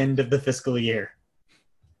before the end of the fiscal year.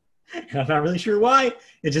 And I'm not really sure why.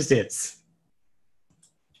 It just is.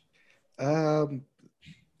 Bump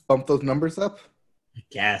those numbers up? I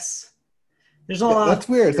guess. There's a lot. That's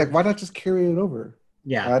weird. It's like, why not just carry it over?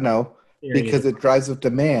 Yeah. I know. Because it drives up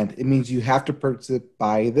demand. It means you have to purchase it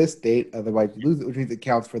by this date, otherwise you lose it, which means it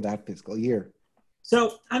counts for that fiscal year.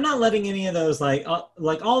 So I'm not letting any of those, like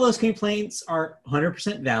all those complaints are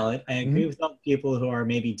 100% valid. I agree with all the people who are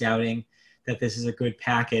maybe doubting that this is a good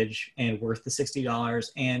package and worth the $60,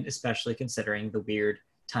 and especially considering the weird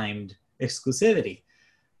timed exclusivity.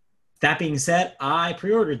 That being said, I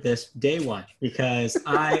pre-ordered this day one because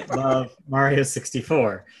I love Mario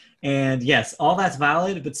 64. And yes, all that's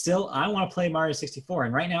valid, but still, I want to play Mario 64.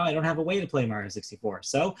 And right now, I don't have a way to play Mario 64.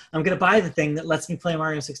 So I'm going to buy the thing that lets me play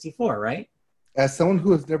Mario 64, right? As someone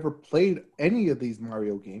who has never played any of these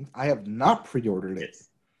Mario games, I have not pre-ordered it.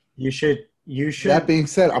 You should. That being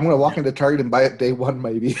said, I'm going to walk into Target and buy it day one,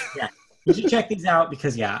 maybe. Yeah. You should check these out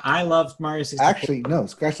because, yeah, I love Mario 64. Actually, no,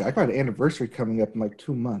 scratch that. I got an anniversary coming up in like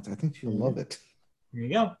 2 months. I think you'll love it. There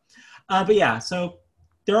you go. But yeah, so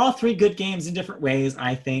they're all 3 good games in different ways,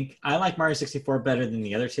 I think. I like Mario 64 better than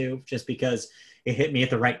the other 2 just because it hit me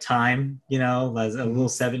at the right time, you know, as a little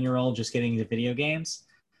 7-year-old just getting into video games.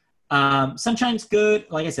 Sunshine's good.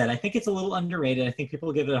 Like I said, I think it's a little underrated. I think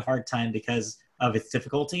people give it a hard time because of its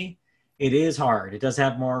difficulty. It is hard. It does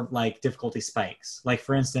have more like difficulty spikes. Like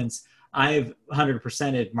for instance, I've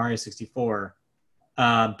 100%ed Mario 64,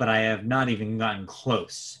 but I have not even gotten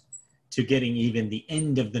close to getting even the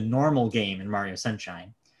end of the normal game in Mario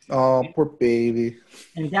Sunshine. Oh, poor baby.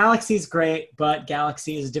 And Galaxy's great, but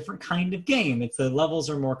Galaxy is a different kind of game. The levels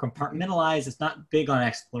are more Mhm. compartmentalized. It's not big on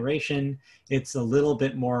exploration. It's a little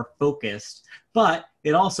bit more focused, but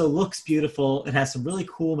it also looks beautiful. It has some really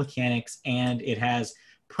cool mechanics, and it has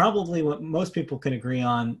probably what most people can agree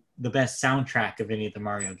on the best soundtrack of any of the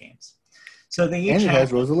Mario games. So they And each it have,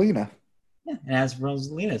 has Rosalina. yeah, it has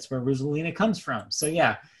Rosalina. It's where Rosalina comes from. So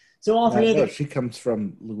yeah, so all three of No, the she comes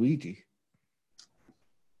from Luigi.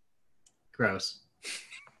 gross.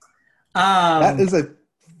 That Um, is a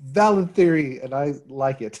valid theory, and I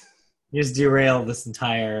like it. you just derailed this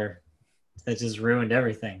entire. That just ruined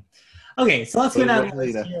everything. Okay, so let's go Blame down the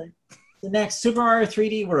list Rosalina. here. The next Super Mario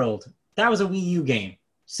 3D World. That was a Wii U game.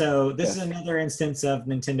 So this is Yes. another instance of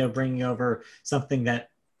Nintendo bringing over something that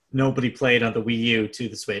nobody played on the Wii U to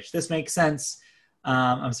the Switch. This makes sense.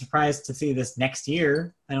 I'm surprised to see this next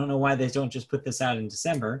year. I don't know why they don't just put this out in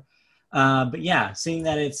December. But yeah, seeing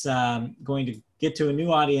that it's going to get to a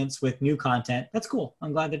new audience with new content, that's cool.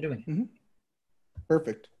 I'm glad they're doing it. Hmm.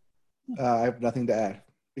 Perfect. I have nothing to add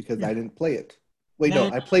because Yeah. I didn't play it. Wait, no,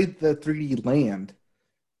 Then I played the 3D Land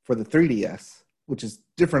for the 3DS, which is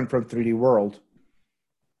different from 3D World,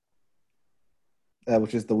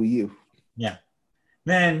 which is the Wii U. yeah.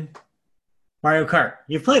 Then Mario Kart.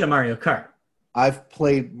 You've played a Mario Kart. I've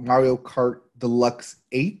played Mario Kart Deluxe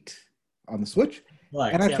 8 on the Switch, and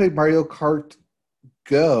Lex, I yep. played Mario Kart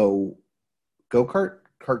Go, Kart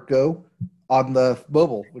Go on the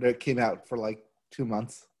mobile when it came out for like 2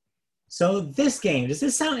 months. So this game, does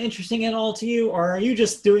this sound interesting at all to you, or are you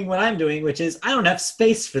just doing what I'm doing, which is I don't have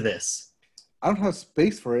space for this? I don't have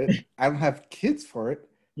space for it. I don't have kids for it.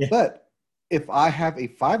 Yeah. But if I have a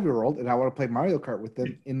 5-year-old and I want to play Mario Kart with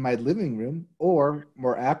them in my living room, or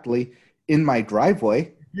more aptly, in my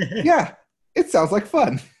driveway, yeah, it sounds like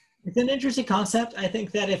fun. It's an interesting concept. I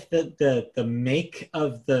think that if the make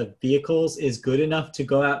of the vehicles is good enough to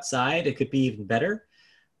go outside, it could be even better.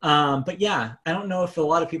 But yeah, I don't know if a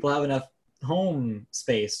lot of people have enough home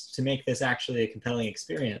space to make this actually a compelling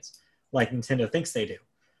experience, like Nintendo thinks they do.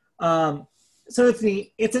 Um, so it's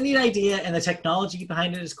neat. It's a neat idea, and the technology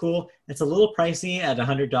behind it is cool. It's a little pricey at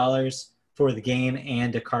 $100 for the game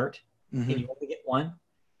and a cart, and Hmm. you only get one.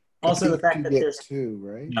 I Also, the think fact you that get there's two,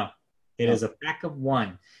 right? no, it Oh, is a pack of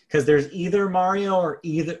one because there's either Mario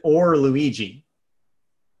or Luigi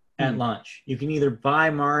at hmm. launch. You can either buy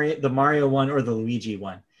the Mario one or the Luigi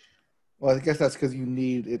one. Well, I guess that's because you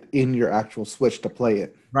need it in your actual Switch to play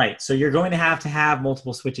it. Right. So you're going to have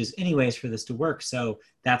multiple switches anyways for this to work. So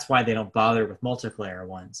that's why they don't bother with multiplayer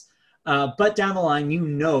ones. But down the line,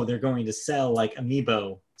 they're going to sell like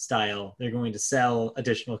Amiibo style. They're going to sell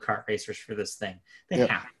additional kart racers for this thing. They Yep.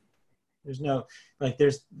 have. There's no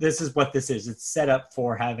this is what this is. It's set up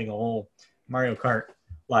for having a whole Mario Kart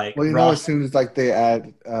like Well, as Ross. soon as like they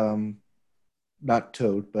add not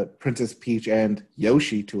Toad, but Princess Peach and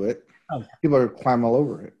Yoshi to it, Oh, people are climb all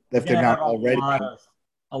over it if you're they're gonna have not already.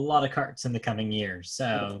 a lot of carts in the coming years.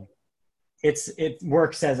 So it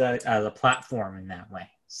works as a platform in that way.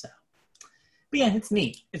 So but yeah, it's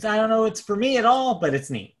neat. I don't know it's for me at all, but it's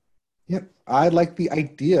neat. Yep, I like the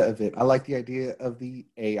idea of it. I like the idea of the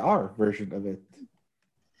AR version of it.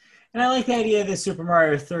 And I like the idea of this Super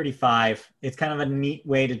Mario 35. It's kind of a neat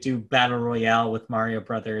way to do battle royale with Mario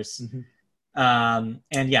Brothers. Mm-hmm.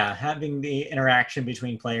 And yeah, having the interaction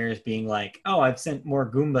between players being like, oh, I've sent more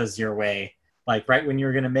Goombas your way. Like right when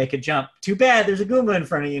you're going to make a jump. Too bad, there's a Goomba in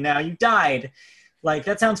front of you now. You died. Like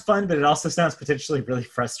that sounds fun, but it also sounds potentially really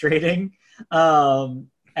frustrating.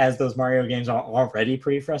 As those Mario games are already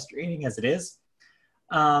pretty frustrating as it is.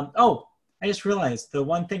 Oh, I just realized the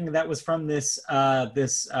one thing that was from this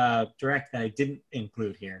direct that I didn't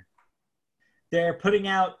include here. They're putting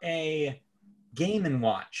out a Game and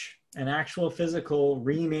Watch, an actual physical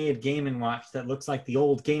remade Game and Watch that looks like the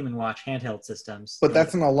old Game and Watch handheld systems. But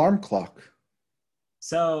that's an alarm clock.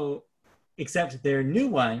 So, except their new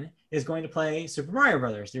one is going to play Super Mario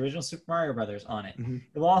Brothers, the original Super Mario Brothers on it. Mm-hmm.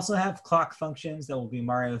 It will also have clock functions that will be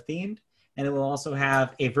Mario themed, and it will also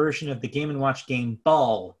have a version of the Game & Watch game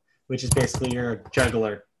Ball, which is basically your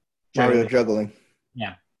juggler. Mario juggling.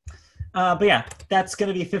 Yeah. But yeah, that's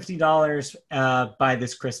going to be $50 by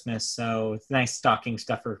this Christmas. So it's a nice stocking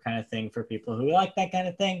stuffer kind of thing for people who like that kind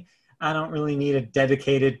of thing. I don't really need a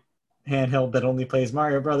dedicated handheld that only plays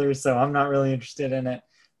Mario Brothers, so I'm not really interested in it.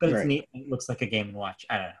 But it's neat. It looks like a Game & Watch.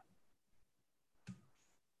 I don't know.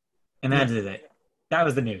 And that is it. That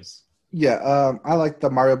was the news. Yeah, I like the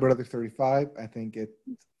Mario Brothers 35. I think it's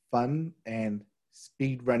fun and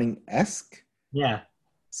speed running esque. Yeah,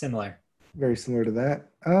 similar. Very similar to that.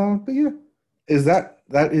 But yeah,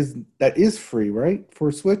 that is free, right,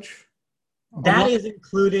 for Switch? That is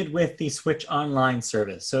included with the Switch Online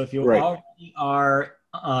service. So if you already are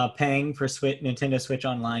paying for Nintendo Switch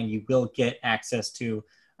Online, you will get access to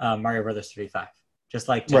Mario Brothers 35, just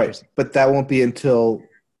like 10%. Right, but that won't be until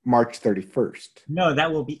March 31st. No,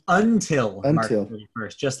 that will be until March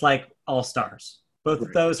 31st, just like All Stars. Both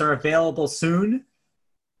of those are available soon,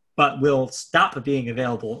 but will stop being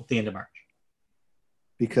available at the end of March.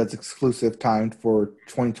 Because exclusive timed for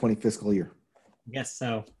 2020 fiscal year. Yes,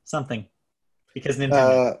 so something. Because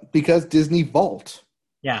Nintendo. Because Disney Vault.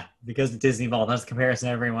 Yeah, because Disney Vault. That's the comparison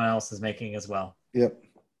everyone else is making as well. Yep.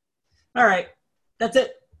 All right. That's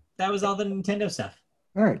it. That was all the Nintendo stuff.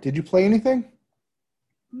 All right. Did you play anything?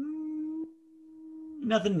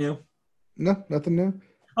 Nothing new. No, nothing new.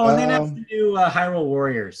 Oh, and they announced the new Hyrule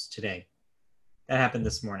Warriors today. That happened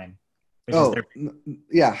this morning.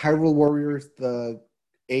 Yeah, Hyrule Warriors, the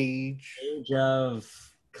Age of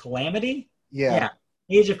Calamity? Yeah.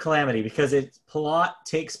 Age of Calamity, because its plot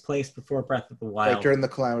takes place before Breath of the Wild. Like during the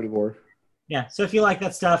Calamity War. Yeah, so if you like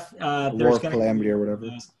that stuff, there's War of Calamity or whatever.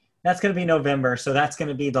 That's going to be November, so that's going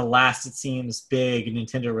to be the last, it seems, big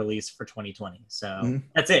Nintendo release for 2020. So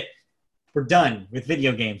That's it. We're done with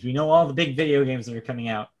video games. We know all the big video games that are coming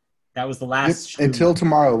out. That was the last. Until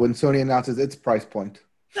tomorrow when Sony announces its price point.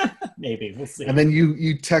 Maybe. We'll see. And then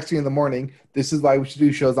you text me in the morning, this is why we should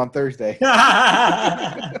do shows on Thursday.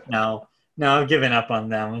 No, I've given up on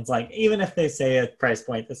them. It's like, even if they say a price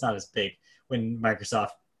point, that's not as big when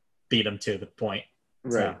Microsoft beat them to the point.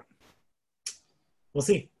 Right. So, we'll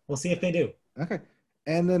see. We'll see if they do. Okay.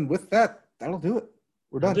 And then with that, that'll do it.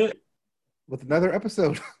 We're done. Do it. With another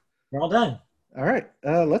episode. We're all done. All right.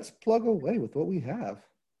 Let's plug away with what we have.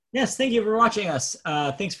 Yes, thank you for watching us.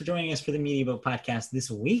 Thanks for joining us for the Media Boat Podcast this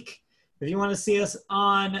week. If you want to see us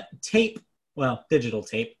on tape, well, digital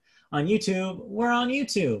tape, on YouTube, we're on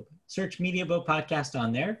YouTube. Search Media Boat Podcast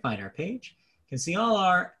on there. Find our page. You can see all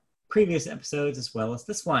our previous episodes as well as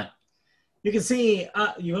this one. You can see,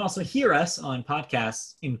 you can also hear us on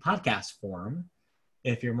podcasts in podcast form,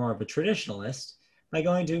 if you're more of a traditionalist, by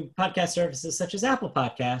going to podcast services such as Apple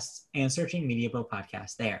Podcasts and searching Media Boat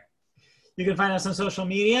Podcast there. You can find us on social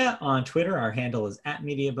media. On Twitter, our handle is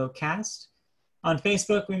 @MediaBoatCast. On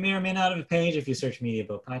Facebook, we may or may not have a page if you search Media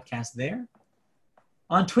Boat Podcast there.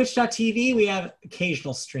 On Twitch.tv, we have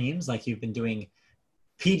occasional streams like you've been doing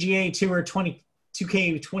PGA Tour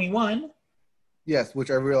 2K21. Yes, which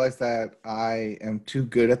I realized that I am too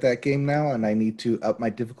good at that game now and I need to up my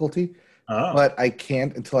difficulty. Oh. But I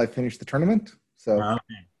can't until I finish the tournament. So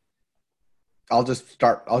I'll just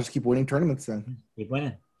keep winning tournaments then. Keep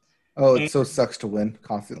winning. Oh, it so sucks to win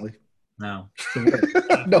constantly. No.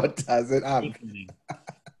 No, it doesn't.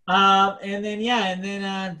 And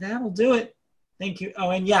then that'll do it. Thank you. Oh,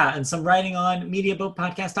 and some writing on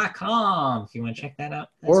MediaBoatPodcast.com if you want to check that out.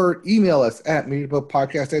 Or email us at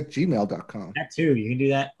MediaBoatPodcast@gmail.com. That too. You can do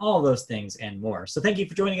that. All those things and more. So thank you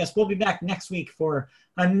for joining us. We'll be back next week for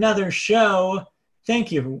another show.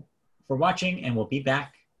 Thank you for watching, and we'll be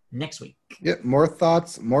back next week. Yeah, more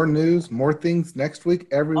thoughts, more news, more things next week,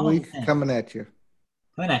 every week coming at you.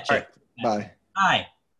 Coming at you. All right, bye. Bye.